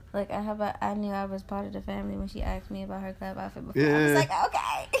about that? Like, I knew I was part of the family when she asked me about her club outfit before. Yeah. I was like,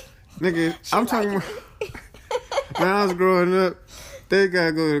 okay. Nigga, I'm talking about when I was growing up, they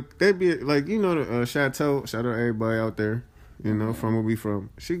gotta go, they be like, you know, the Chateau. Shout out to everybody out there, you know, from where we from.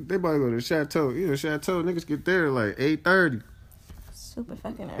 They about to go to the Chateau. You know, Chateau, niggas get there like 8:30. Super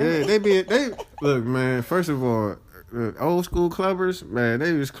fucking early. Yeah, they look, man, first of all, old school clubbers, man,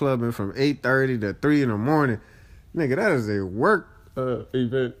 they was clubbing from 8:30 to 3 in the morning. Nigga, that is a work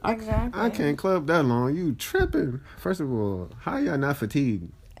event. Exactly. I can't club that long. You tripping. First of all, how y'all not fatigued?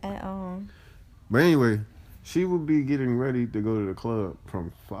 At all. But anyway, she would be getting ready to go to the club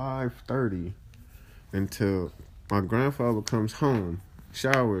from 5:30 until my grandfather comes home,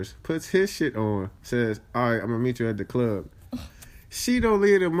 showers, puts his shit on, says, all right, I'm going to meet you at the club. She don't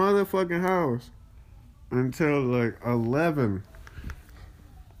leave the motherfucking house until like 11.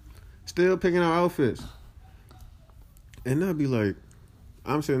 Still picking out outfits. And I'd be like,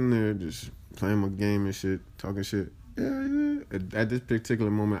 I'm sitting there just playing my game and shit, talking shit. Yeah. At this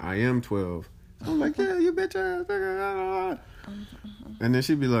particular moment, I am 12. I'm like, yeah, you bitch ass. And then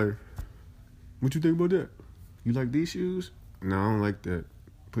she'd be like, what you think about that? You like these shoes? No, I don't like that.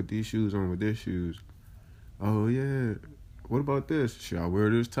 Put these shoes on with their shoes. Oh, yeah. What about this? Should I wear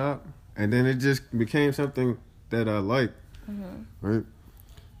this top? And then it just became something that I like. Right?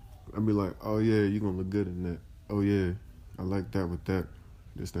 I'd be like, oh, yeah, you going to look good in that. Oh, yeah, I like that with that.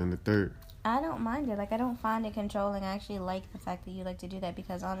 This, and the third. I don't mind it. Like, I don't find it controlling. I actually like the fact that you like to do that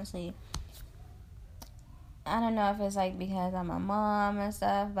because, honestly, I don't know if it's, like, because I'm a mom and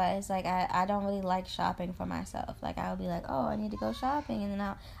stuff, but it's, like, I don't really like shopping for myself. Like, I'll be like, oh, I need to go shopping, and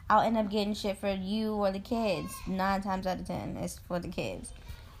then I'll end up getting shit for you or the kids. 9 times out of 10, it's for the kids.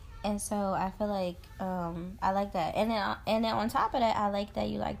 And so I feel like I like that. And then on top of that, I like that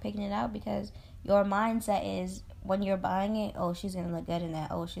you like picking it out because your mindset is when you're buying it, oh, she's going to look good in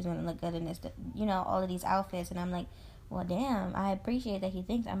that. Oh, she's going to look good in this. You know, all of these outfits. And I'm like, well, damn, I appreciate that he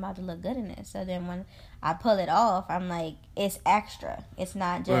thinks I'm about to look good in this. So then when I pull it off, I'm like, it's extra. It's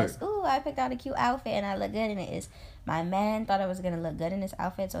not just, right. Ooh, I picked out a cute outfit and I look good in it. It's my man thought I was going to look good in this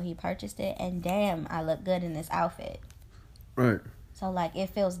outfit, so he purchased it. And damn, I look good in this outfit. Right. So, like, it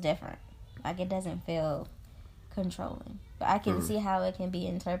feels different. Like, it doesn't feel controlling. But I can see how it can be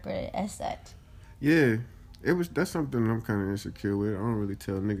interpreted as such. Yeah. That's something I'm kind of insecure with. I don't really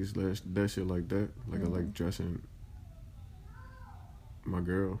tell niggas that shit like that. Like, I like dressing my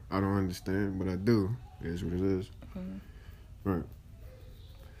girl. I don't understand, but I do. It is what it is. Right.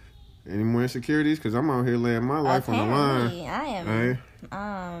 Any more insecurities? Because I'm out here laying my life on the line. I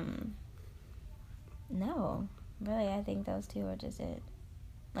am. No. Really, I think those two are just it.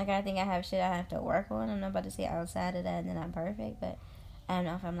 Like, I think I have shit I have to work on. I'm not about to say outside of that and then I'm perfect, but I don't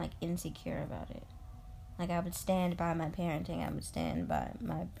know if I'm, like, insecure about it. Like, I would stand by my parenting. I would stand by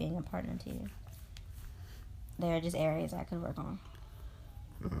my being a partner to you. There are just areas I could work on.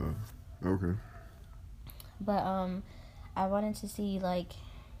 Okay. But, I wanted to see, like,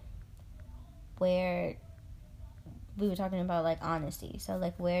 where we were talking about, like, honesty. So,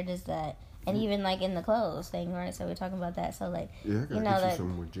 like, where does that... And even, like, in the clothes thing, right? So we're talking about that. So, like, yeah, I gotta get you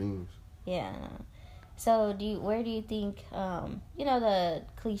some more jeans. Yeah. So, where do you think, you know, the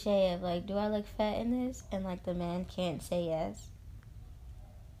cliche of, like, do I look fat in this? And, like, the man can't say yes.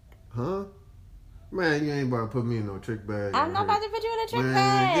 Huh? Man, you ain't about to put me in no trick bag. I'm not about to put you in a trick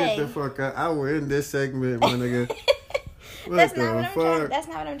bag. Man, get the fuck out. I will end this segment, my nigga. That's not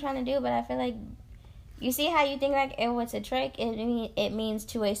what I'm trying to do, but I feel like you see how you think like it's a trick? It means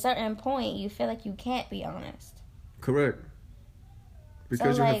to a certain point you feel like you can't be honest. Correct.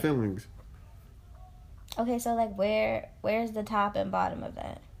 Because so, you like, have feelings. Okay, so like where's the top and bottom of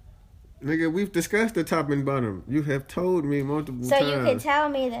that? Nigga, we've discussed the top and bottom. You have told me multiple times. So you could tell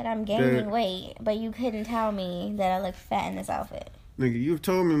me that I'm gaining weight, but you couldn't tell me that I look fat in this outfit. Nigga, you've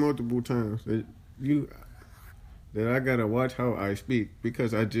told me multiple times that I gotta watch how I speak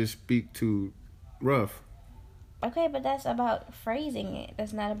because I just speak too rough. Okay, but that's about phrasing it.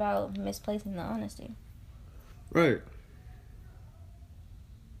 That's not about misplacing the honesty. Right.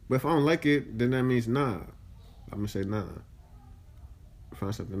 But if I don't like it, then that means nah. I'm gonna say nah.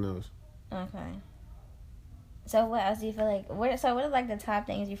 Find something else. Okay. So what else do you feel like? What are like the top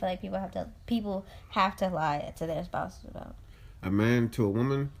things you feel like people have to lie to their spouses about? A man to a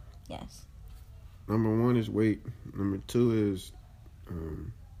woman? Yes. Number 1 is weight. Number 2 is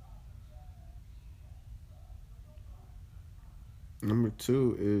number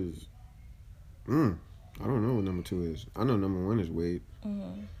 2 is I don't know what number 2 is. I know number 1 is weight.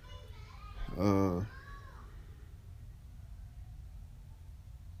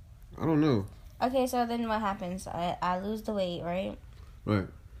 I don't know. Okay, so then what happens? I lose the weight, right? Right.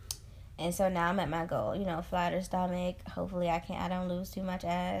 And so now I'm at my goal. You know, flatter stomach. Hopefully I don't lose too much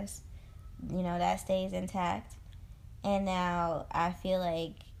ass. You know, that stays intact. And now I feel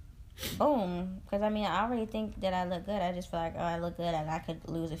like, boom. Because, I mean, I already think that I look good. I just feel like, oh, I look good and I could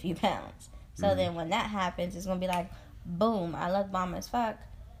lose a few pounds. So then when that happens, it's going to be like, boom, I look bomb as fuck.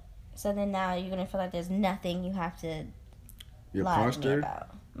 So then now you're going to feel like there's nothing you have to lie to me about.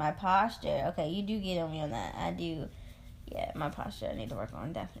 My posture. Okay, you do get on me on that. I do. Yeah, my posture I need to work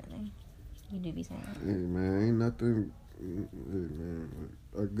on, definitely. You do be saying that. Hey, man, ain't nothing. Hey, man,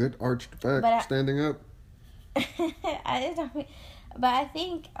 a good arched back, standing up. But I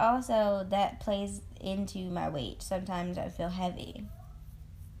think also that plays into my weight. Sometimes I feel heavy,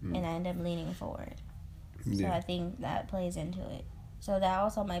 and I end up leaning forward. So I think that plays into it. So that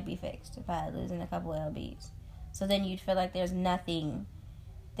also might be fixed by losing a couple LBs. So then you'd feel like there's nothing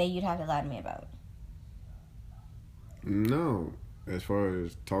that you'd have to lie to me about. No. As far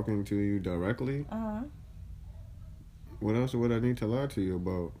as talking to you directly? Uh-huh. What else would I need to lie to you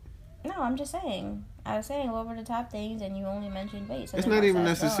about? No, I'm just saying. I was saying what were the top things, and you only mentioned weight. So it's not even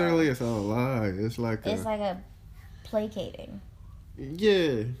necessarily a lie. It's like a placating.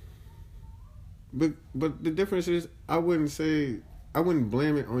 Yeah. But the difference is, I wouldn't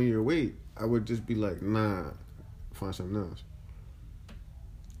blame it on your weight. I would just be like, nah, find something else.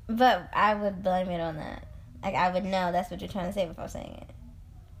 But I would blame it on that. Like, I would know that's what you're trying to say before saying it.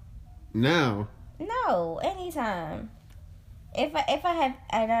 Now? No, anytime. If I have,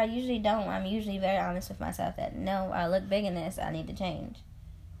 and I usually don't, I'm usually very honest with myself that, no, I look big in this, I need to change.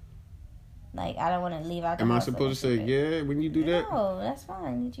 Like, I don't want to leave out the house. Am I supposed to say, yeah, when you do that? No, that's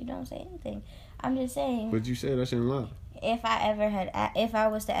fine that you don't say anything. I'm just saying. But you said I shouldn't lie. If I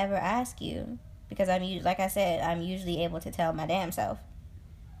was to ever ask you, because like I said, I'm usually able to tell my damn self.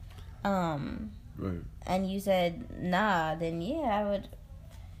 Right. And you said, nah, then yeah, I would.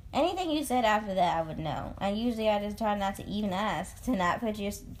 Anything you said after that, I would know. And usually I just try not to even ask, to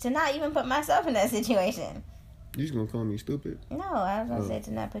not even put myself in that situation. You just gonna call me stupid? No, I was gonna say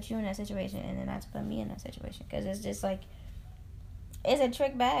to not put you in that situation and then not to put me in that situation. Because it's just like, it's a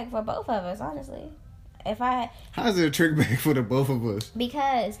trick bag for both of us, honestly. How's it a trick bag for the both of us?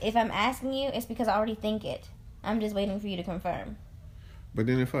 Because if I'm asking you, it's because I already think it. I'm just waiting for you to confirm. But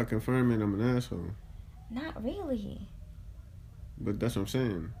then if I confirm it, I'm an asshole. Not really. But that's what I'm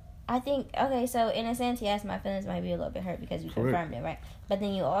saying. I think, okay, so in a sense, yes, my feelings might be a little bit hurt because you confirmed it, right? But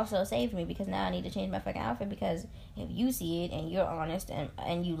then you also saved me because now I need to change my fucking outfit because if you see it and you're honest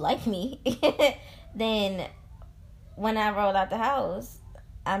and you like me, then when I roll out the house,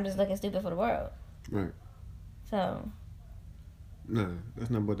 I'm just looking stupid for the world. Right. So. Nah, that's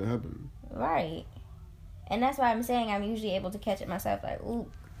not about to happen. Right. And that's why I'm saying I'm usually able to catch it myself, like, ooh,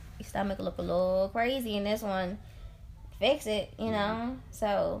 your stomach look a little crazy in this one. Fix it, you know?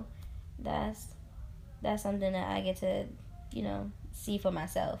 So that's something that I get to, see for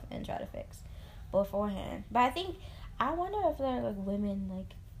myself and try to fix beforehand. But I wonder if there are, like, women,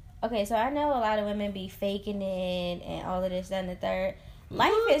 like, okay, so I know a lot of women be faking it and all of this, that, and the third.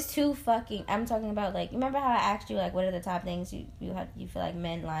 Life is too fucking, I'm talking about, like, remember how I asked you, like, what are the top things you feel like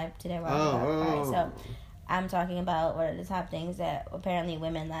men lie to their wives about? Right, so I'm talking about what are the top things that apparently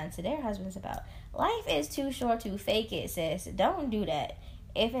women lie to their husbands about. Life is too short to fake it, sis. Don't do that.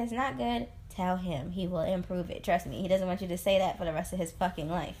 If it's not good, tell him. He will improve it. Trust me. He doesn't want you to say that for the rest of his fucking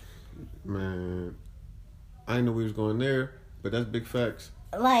life. Man, I didn't know we was going there, but that's big facts.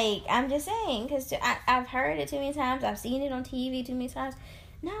 Like, I'm just saying, because I've heard it too many times. I've seen it on TV too many times.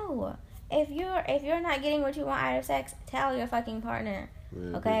 No. If you're not getting what you want out of sex, tell your fucking partner.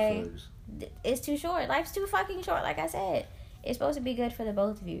 Man, okay? It's too short. Life's too fucking short, like I said. It's supposed to be good for the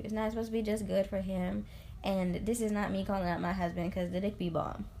both of you. It's not supposed to be just good for him. And this is not me calling out my husband because the dick be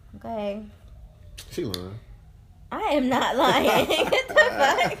bomb. Okay? She lying. I am not lying. What the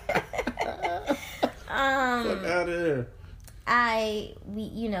fuck? Fuck out of here.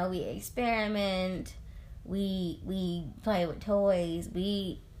 We experiment. We play with toys.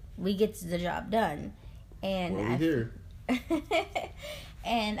 We get the job done. And well, we here.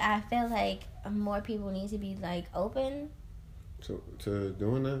 And I feel like more people need to be, like, open to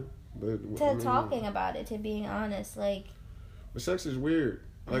doing that, but talking about it, to being honest, like. But sex is weird.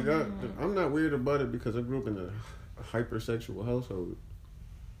 Like I'm not weird about it because I grew up in a hypersexual household.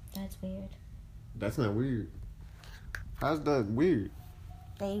 That's weird. That's not weird. How's that weird?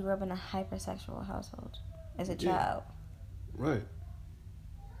 That you grew up in a hypersexual household as a child. Right.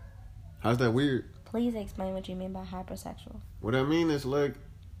 How's that weird? Please explain what you mean by hypersexual. What I mean is, like,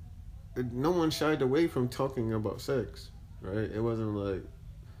 no one shied away from talking about sex, right? It wasn't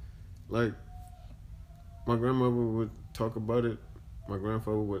like my grandmother would talk about it. My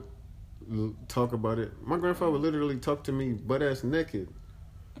grandfather would talk about it. My grandfather would literally talk to me butt-ass naked.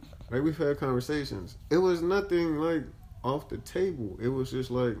 Like, we've had conversations. It was nothing, like, off the table. It was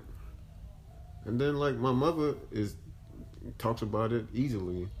just, like... And then, like, my mother talks about it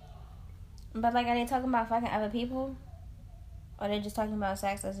easily. But, like, are they talking about fucking other people? Or are they just talking about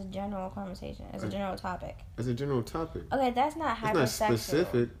sex as a general conversation, as a general topic? As a general topic. Okay, that's not hypersexual. It's not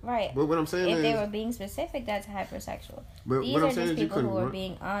specific. Right. But what I'm saying is... If they were being specific, that's hypersexual. But These what are I'm saying just is people who are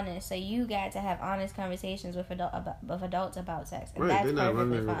being honest. So you got to have honest conversations with adults about sex. And right, that's they're not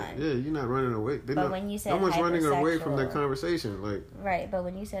perfectly running fine. Yeah, you're not running away. When you said no one's running away from that hypersexual, conversation. Like, right, but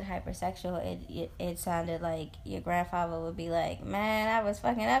when you said hypersexual, it sounded like your grandfather would be like, man, I was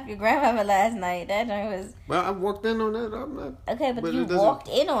fucking up your grandmother last night. That joint was... Well, I walked in on that. I'm not... Okay, but you walked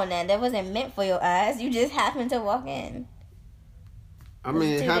in on that. That wasn't meant for your eyes. You just happened to walk in. I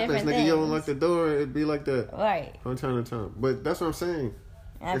mean, it happens. Nigga, you don't lock the door, it'd be like that. Right. From time to time. But that's what I'm saying.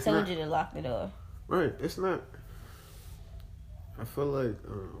 I told you to lock the door. Right. It's not. I feel like,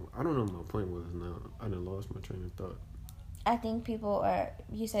 I don't know what my point was now. I done lost my train of thought. I think people are,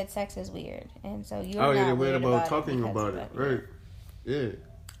 you said sex is weird. And so you're not they're weird about talking about it. Right. Yeah.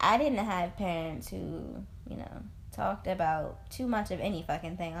 I didn't have parents who, talked about too much of any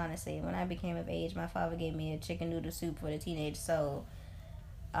fucking thing, honestly. When I became of age, my father gave me a chicken noodle soup for the teenage soul.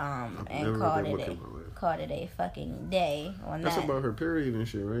 And called it a fucking day on that. That's about her period and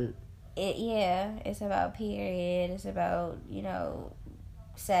shit, right? It's about period. It's about,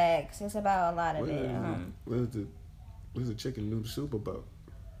 sex. It's about a lot of it. What's the chicken noodle soup about?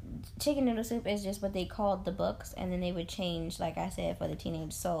 Chicken noodle soup is just what they called the books, and then they would change, like I said, for the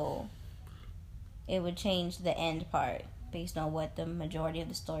teenage soul. It would change the end part based on what the majority of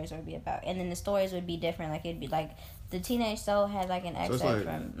the stories would be about. And then the stories would be different. Like, it'd be like, the teenage soul had like an excerpt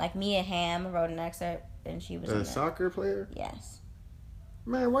from, like, Mia Hamm wrote an excerpt, and she was a soccer player? Yes.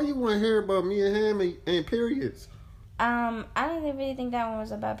 Man, why you want to hear about Mia Hamm and periods? I don't really think that one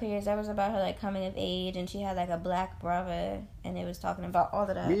was about periods. That was about her, like, coming of age, and she had, like, a black brother, and it was talking about all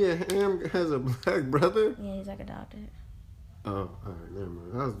of that. Mia Hamm has a black brother? Yeah, he's, like, adopted. Oh, all right, never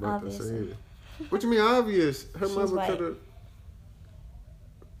mind. I was about to say it. What you mean obvious? Her mother could have...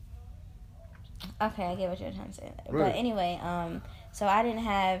 Okay, I get what you're trying to say. Right. But anyway, so I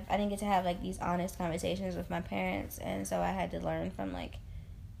didn't get to have, like, these honest conversations with my parents, and so I had to learn from, like,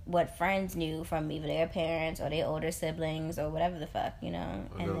 what friends knew from either their parents or their older siblings or whatever the fuck, I know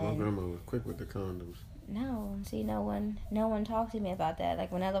my grandma was quick with the condoms. No, see, no one talked to me about that.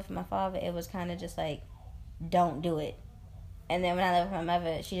 Like, when I lived with my father, it was kind of just like, don't do it. And then when I lived with my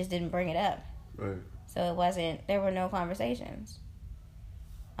mother, she just didn't bring it up. Right. So there were no conversations.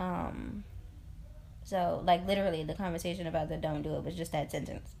 So, like, literally, the conversation about the don't do it was just that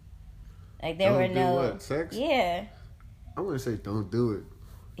sentence. Like, there were no... What, sex? Yeah. I wouldn't say don't do it.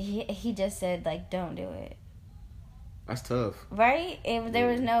 He just said, like, don't do it. That's tough. Right? There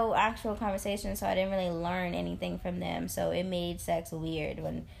was no actual conversation, so I didn't really learn anything from them. So it made sex weird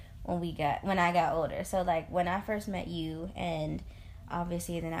when I got older. So, like, when I first met you, and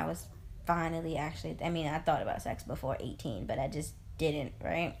obviously then I was finally actually... I mean, I thought about sex before 18, but I just didn't,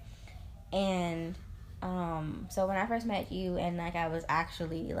 right? And... so when I first met you, and like I was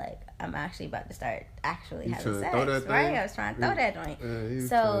actually like, I'm actually about to start having sex, right? I was trying to throw that joint.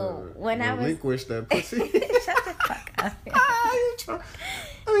 So when I was relinquish that pussy, shut the fuck up. You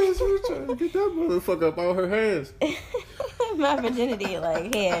trying to get that motherfucker up out her hands. My virginity,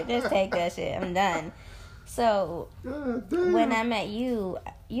 like, here, just take that shit. I'm done. So when I met you,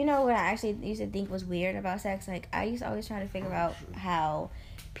 what I actually used to think was weird about sex? Like, I used to always try to figure out how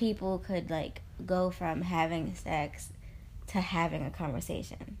people could, like, go from having sex to having a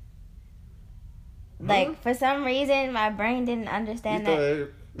conversation. Like, for some reason, my brain didn't understand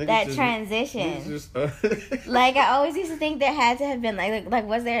that transition. Like, I always used to think there had to have been, like,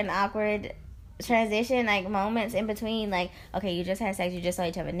 was there an awkward transition, like, moments in between? Like, okay, you just had sex, you just saw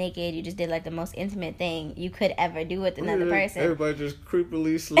each other naked, you just did, like, the most intimate thing you could ever do with another person. Everybody just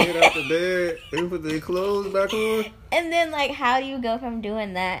creepily slid out the bed and put their clothes back on. And then, like, how do you go from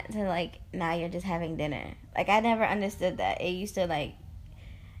doing that to, like, now you're just having dinner? Like, I never understood that. I used to, like,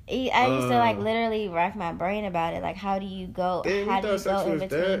 literally rack my brain about it. Like, how do you go? How do you go in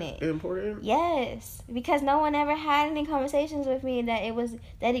between it? Important? Yes, because no one ever had any conversations with me that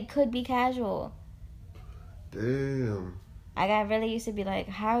it could be casual. Damn. I got really used to be like,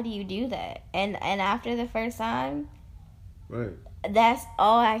 how do you do that? And after the first time, right, that's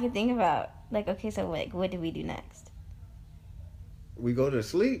all I could think about. Like, okay, so like, what do we do next? We go to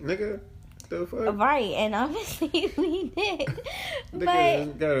sleep, nigga. The fuck? Right, and obviously we did.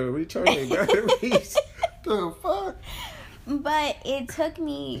 Nigga gotta recharge their batteries. The fuck? But it took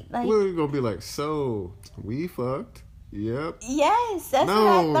me, like... What are we gonna be like, so, we fucked? Yep. Yes, that's what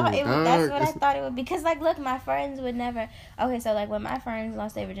I thought it would. That's what I thought it would be. Because, like, look, my friends would never... Okay, so, like, when my friends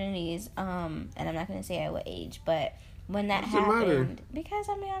lost their virginities, and I'm not gonna say at what age, but when that happened... Because,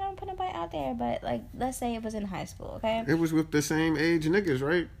 I mean, I don't put nobody out there, but, like, let's say it was in high school, okay? It was with the same age niggas,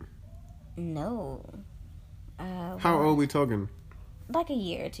 right? No. How old we talking? Like a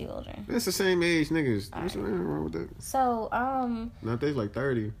year or two older. That's the same age niggas. There's nothing wrong with that. So, not they like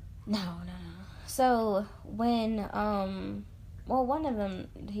 30. No. So, when, well, one of them,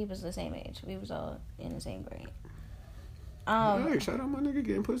 he was the same age. We was all in the same grade. Hey, shout out my nigga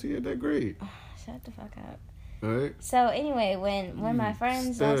getting pussy at that grade. Shut the fuck up. Alright. So, anyway, when my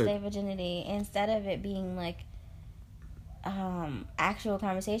friends lost their virginity, instead of it being, like, actual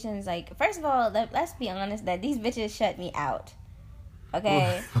conversations, like, first of all, let's be honest that these bitches shut me out.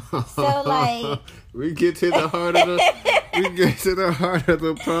 Okay, so like we get to the heart of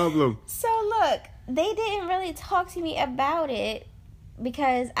the problem. So look, they didn't really talk to me about it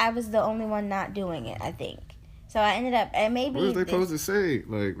because I was the only one not doing it, I think. So I ended up, and maybe what was they supposed to say?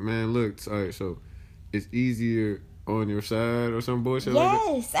 Like, man, look, all right, so it's easier on your side or some bullshit like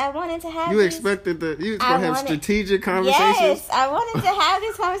that? Yes, I wanted to have. You was going to have strategic conversations? Yes, I wanted to have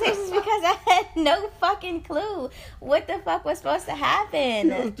these conversations because I had no fucking clue what the fuck was supposed to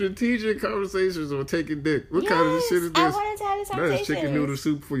happen. Strategic conversations on taking dick. What kind of shit is this? I wanted to have these conversations. That's chicken noodle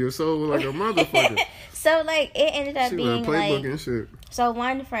soup for your soul like a motherfucker. So, like, it ended up being playbook like... and shit. So,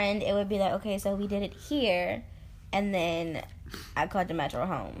 one friend, it would be like, okay, so we did it here, and then I called the Metro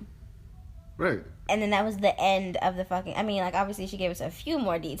home. Right. And then that was the end of the fucking... I mean, like, obviously she gave us a few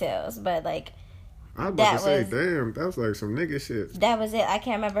more details, but, like... I was about to say, damn, that was like some nigga shit. That was it. I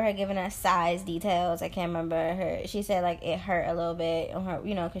can't remember her giving us size details. I can't remember her... She said, like, it hurt a little bit on her,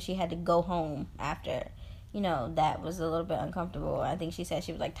 you know, because she had to go home after. You know, that was a little bit uncomfortable. I think she said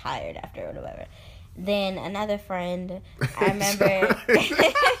she was, like, tired after or whatever. Then another friend, I remember...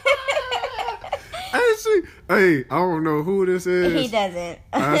 Hey, I don't know who this is. He doesn't.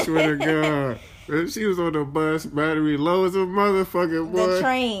 I swear to God. She was on the bus, battery low as a motherfucker, boy. The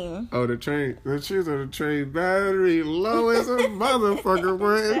train. Oh, the train. She was on the train, battery low as a motherfucker,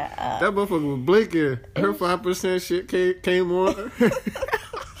 boy. That motherfucker was blinking. Her 5% shit came on.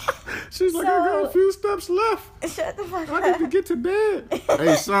 She's like, I got a few steps left. Shut the fuck up. I need to get to bed.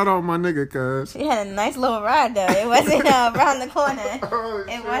 Hey, shout out my nigga, cuz. She had a nice little ride, though. It wasn't around the corner. Oh,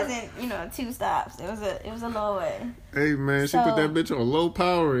 it wasn't, you know, 2 stops. It was a little way. Hey, man, she put that bitch on low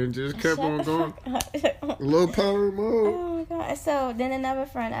power and just kept on going. Low power mode. Oh, my God. So, then another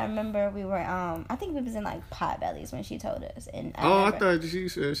friend, I remember we were, I think we was in, like, Potbellies when she told us. And I thought she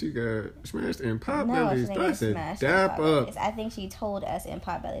said she got smashed in Potbellies. No, I said, dap up. I think she told us in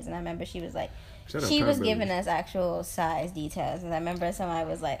Potbellies, and I remember she was like, she was giving us actual size details. And I remember somebody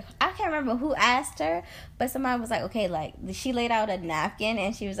was like, I can't remember who asked her, but somebody was like, okay, like, she laid out a napkin,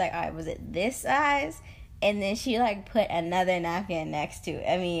 and she was like, all right, was it this size? And then she, like, put another napkin next to it.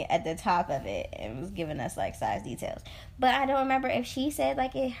 I mean, at the top of it, and was giving us, like, size details. But I don't remember if she said,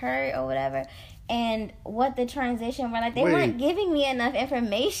 like, it hurt or whatever. And what the transition were. Like, they weren't giving me enough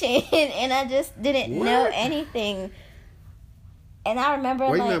information. And I just didn't know anything. And I remember,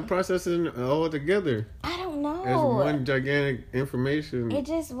 you're not processing it all together? I don't know. As one gigantic information. It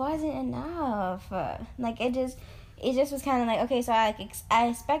just wasn't enough. Like, it just was kind of like, okay, so I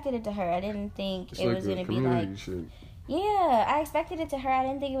expected it to her. I didn't think it was going to be like... Shit. Yeah, I expected it to her. I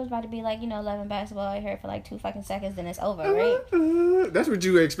didn't think it was about to be like, you know, loving basketball. I heard for like 2 fucking seconds, then it's over, right? That's what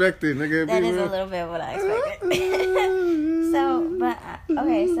you expected, nigga. That is a little bit what I expected.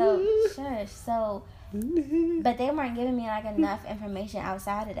 But they weren't giving me like enough information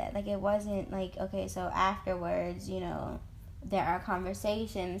outside of that. Like, it wasn't like, okay, so afterwards, you know, there are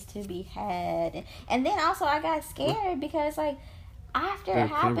conversations to be had. And then also I got scared because like after it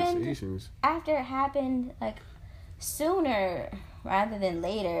happened like sooner rather than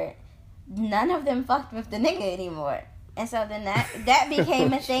later, none of them fucked with the nigga anymore. And so then that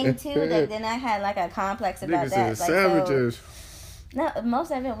became a thing too. That then I had like a complex about niggas that. Like, savages. So, no,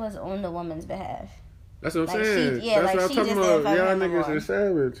 most of it was on the woman's behalf. That's what I'm like saying. That's what I'm talking about. Y'all niggas are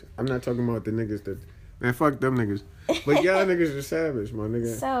savage. I'm not talking about the niggas that... Man, fuck them niggas. But y'all niggas are savage, my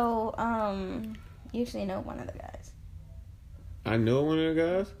nigga. So, you actually know one of the guys. I know one of the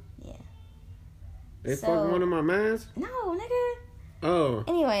guys? Yeah. They fucked one of my mans? No, nigga. Oh.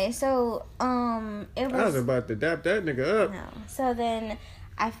 Anyway, so, it was... I was about to dap that nigga up. No. So then,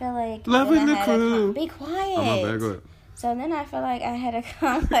 I feel like... Loving the crew. Be quiet. Oh, my bad, go ahead. So then I feel like I had a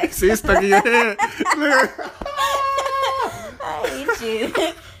complex... See, it's stuck in your head. I hate you.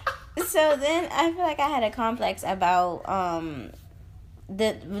 So then I feel like I had a complex about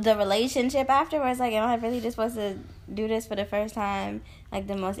the relationship afterwards. Like, am I really just supposed to do this for the first time, like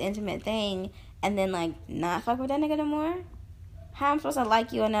the most intimate thing, and then like not fuck with that nigga no more? How am I supposed to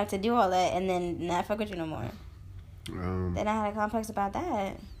like you enough to do all that and then not fuck with you no more? Then I had a complex about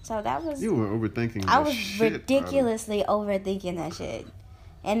that. So that was... You were overthinking I was ridiculously overthinking that shit.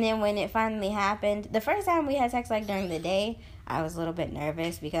 And then when it finally happened, the first time we had sex, like, during the day, I was a little bit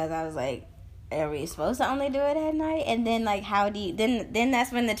nervous because I was like, are we supposed to only do it at night? And then, like, how do you... Then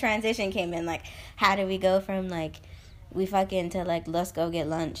that's when the transition came in. Like, how do we go from, like, we fucking to, like, let's go get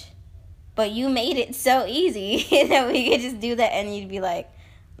lunch? But you made it so easy that we could just do that and you'd be like...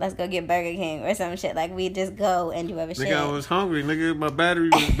 Let's go get Burger King or some shit. Like, we just go and do other shit. Nigga, I was hungry. Nigga, my battery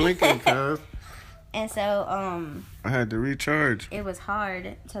was blinking, cuz. And so, I had to recharge. It was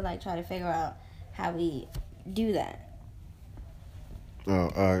hard to like try to figure out how we do that. Oh,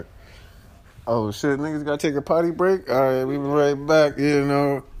 all right. Oh shit, niggas gotta take a potty break. All right, we be right back. You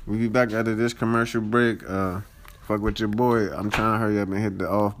know, we be back after this commercial break. Fuck with your boy. I'm trying to hurry up and hit the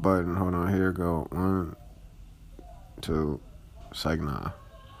off button. Hold on, here go 1, 2, psych nah.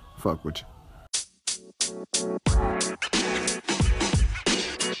 Fuck with you.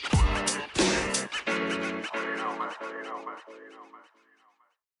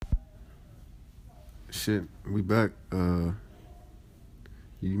 Shit, we back.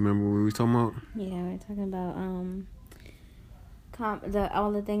 You remember what we was talking about? Yeah, we're talking about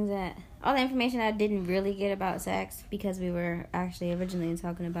all the information I didn't really get about sex, because we were actually originally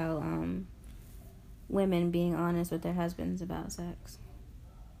talking about women being honest with their husbands about sex.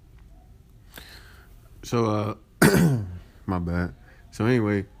 So my bad. So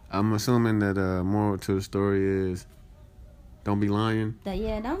anyway, I'm assuming that moral to the story is don't be lying.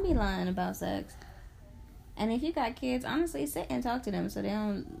 Don't be lying about sex. And if you got kids, honestly, sit and talk to them so they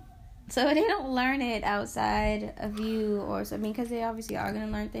don't learn it outside of you, or so. I mean, because they obviously are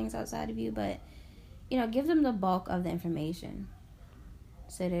gonna learn things outside of you, but give them the bulk of the information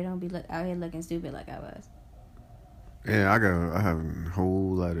so they don't be out here looking stupid like I was. Yeah, I have a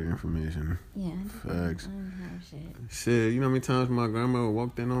whole lot of information. Yeah, facts. I don't have shit. Shit, you know how many times my grandma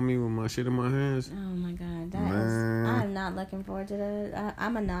walked in on me with my shit in my hands? Oh my god, I'm not looking forward to that.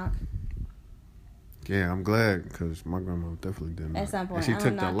 I'm a knock. Yeah, I'm glad, because my grandma definitely didn't. At some point, and she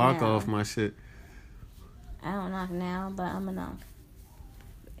took the lock now. off my shit. I don't knock now, but I'm a knock.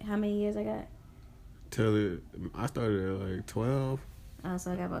 How many years I got? I started at like 12. Oh,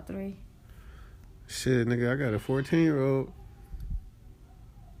 so I got about 3. Shit, nigga, I got a 14-year-old.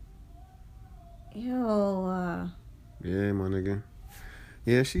 Yo. Yeah, my nigga.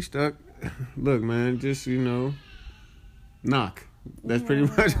 Yeah, she stuck. Look, man, just, knock. That's pretty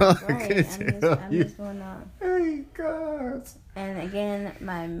much all I can tell I'm just going knock. Hey, God. And again,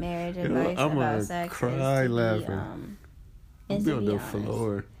 my marriage advice about sex cry is to laughing. Be on the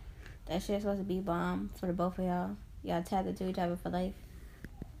floor. That shit's supposed to be bomb for the both of y'all. Y'all tethered to each other for life.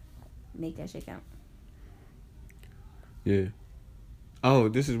 Make that shit count. Yeah. Oh,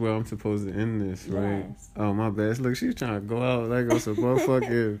 this is where I'm supposed to end this, right? Yes. Oh, my bad. Look, she's trying to go out like on some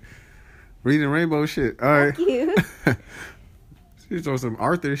motherfucking reading rainbow shit. All right. Fuck you. She's on some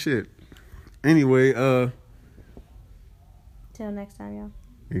Arthur shit. Anyway, Till next time, y'all.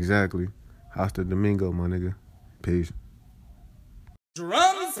 Exactly. Hasta Domingo, my nigga. Peace.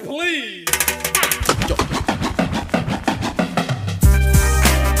 Drums, please.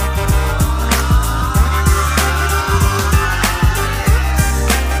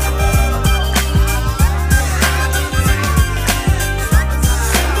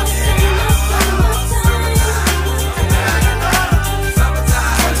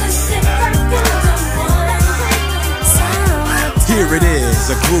 Here it is,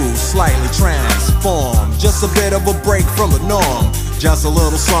 a groove slightly transformed. Just a bit of a break from the norm. Just a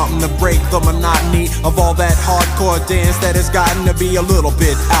little something to break the monotony of all that hardcore dance that has gotten to be a little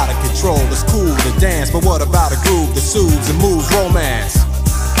bit out of control. It's cool to dance, but what about a groove that soothes and moves romance?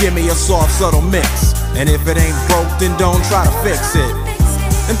 Give me a soft, subtle mix, and if it ain't broke, then don't try to fix it.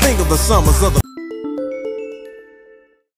 And think of the summers of the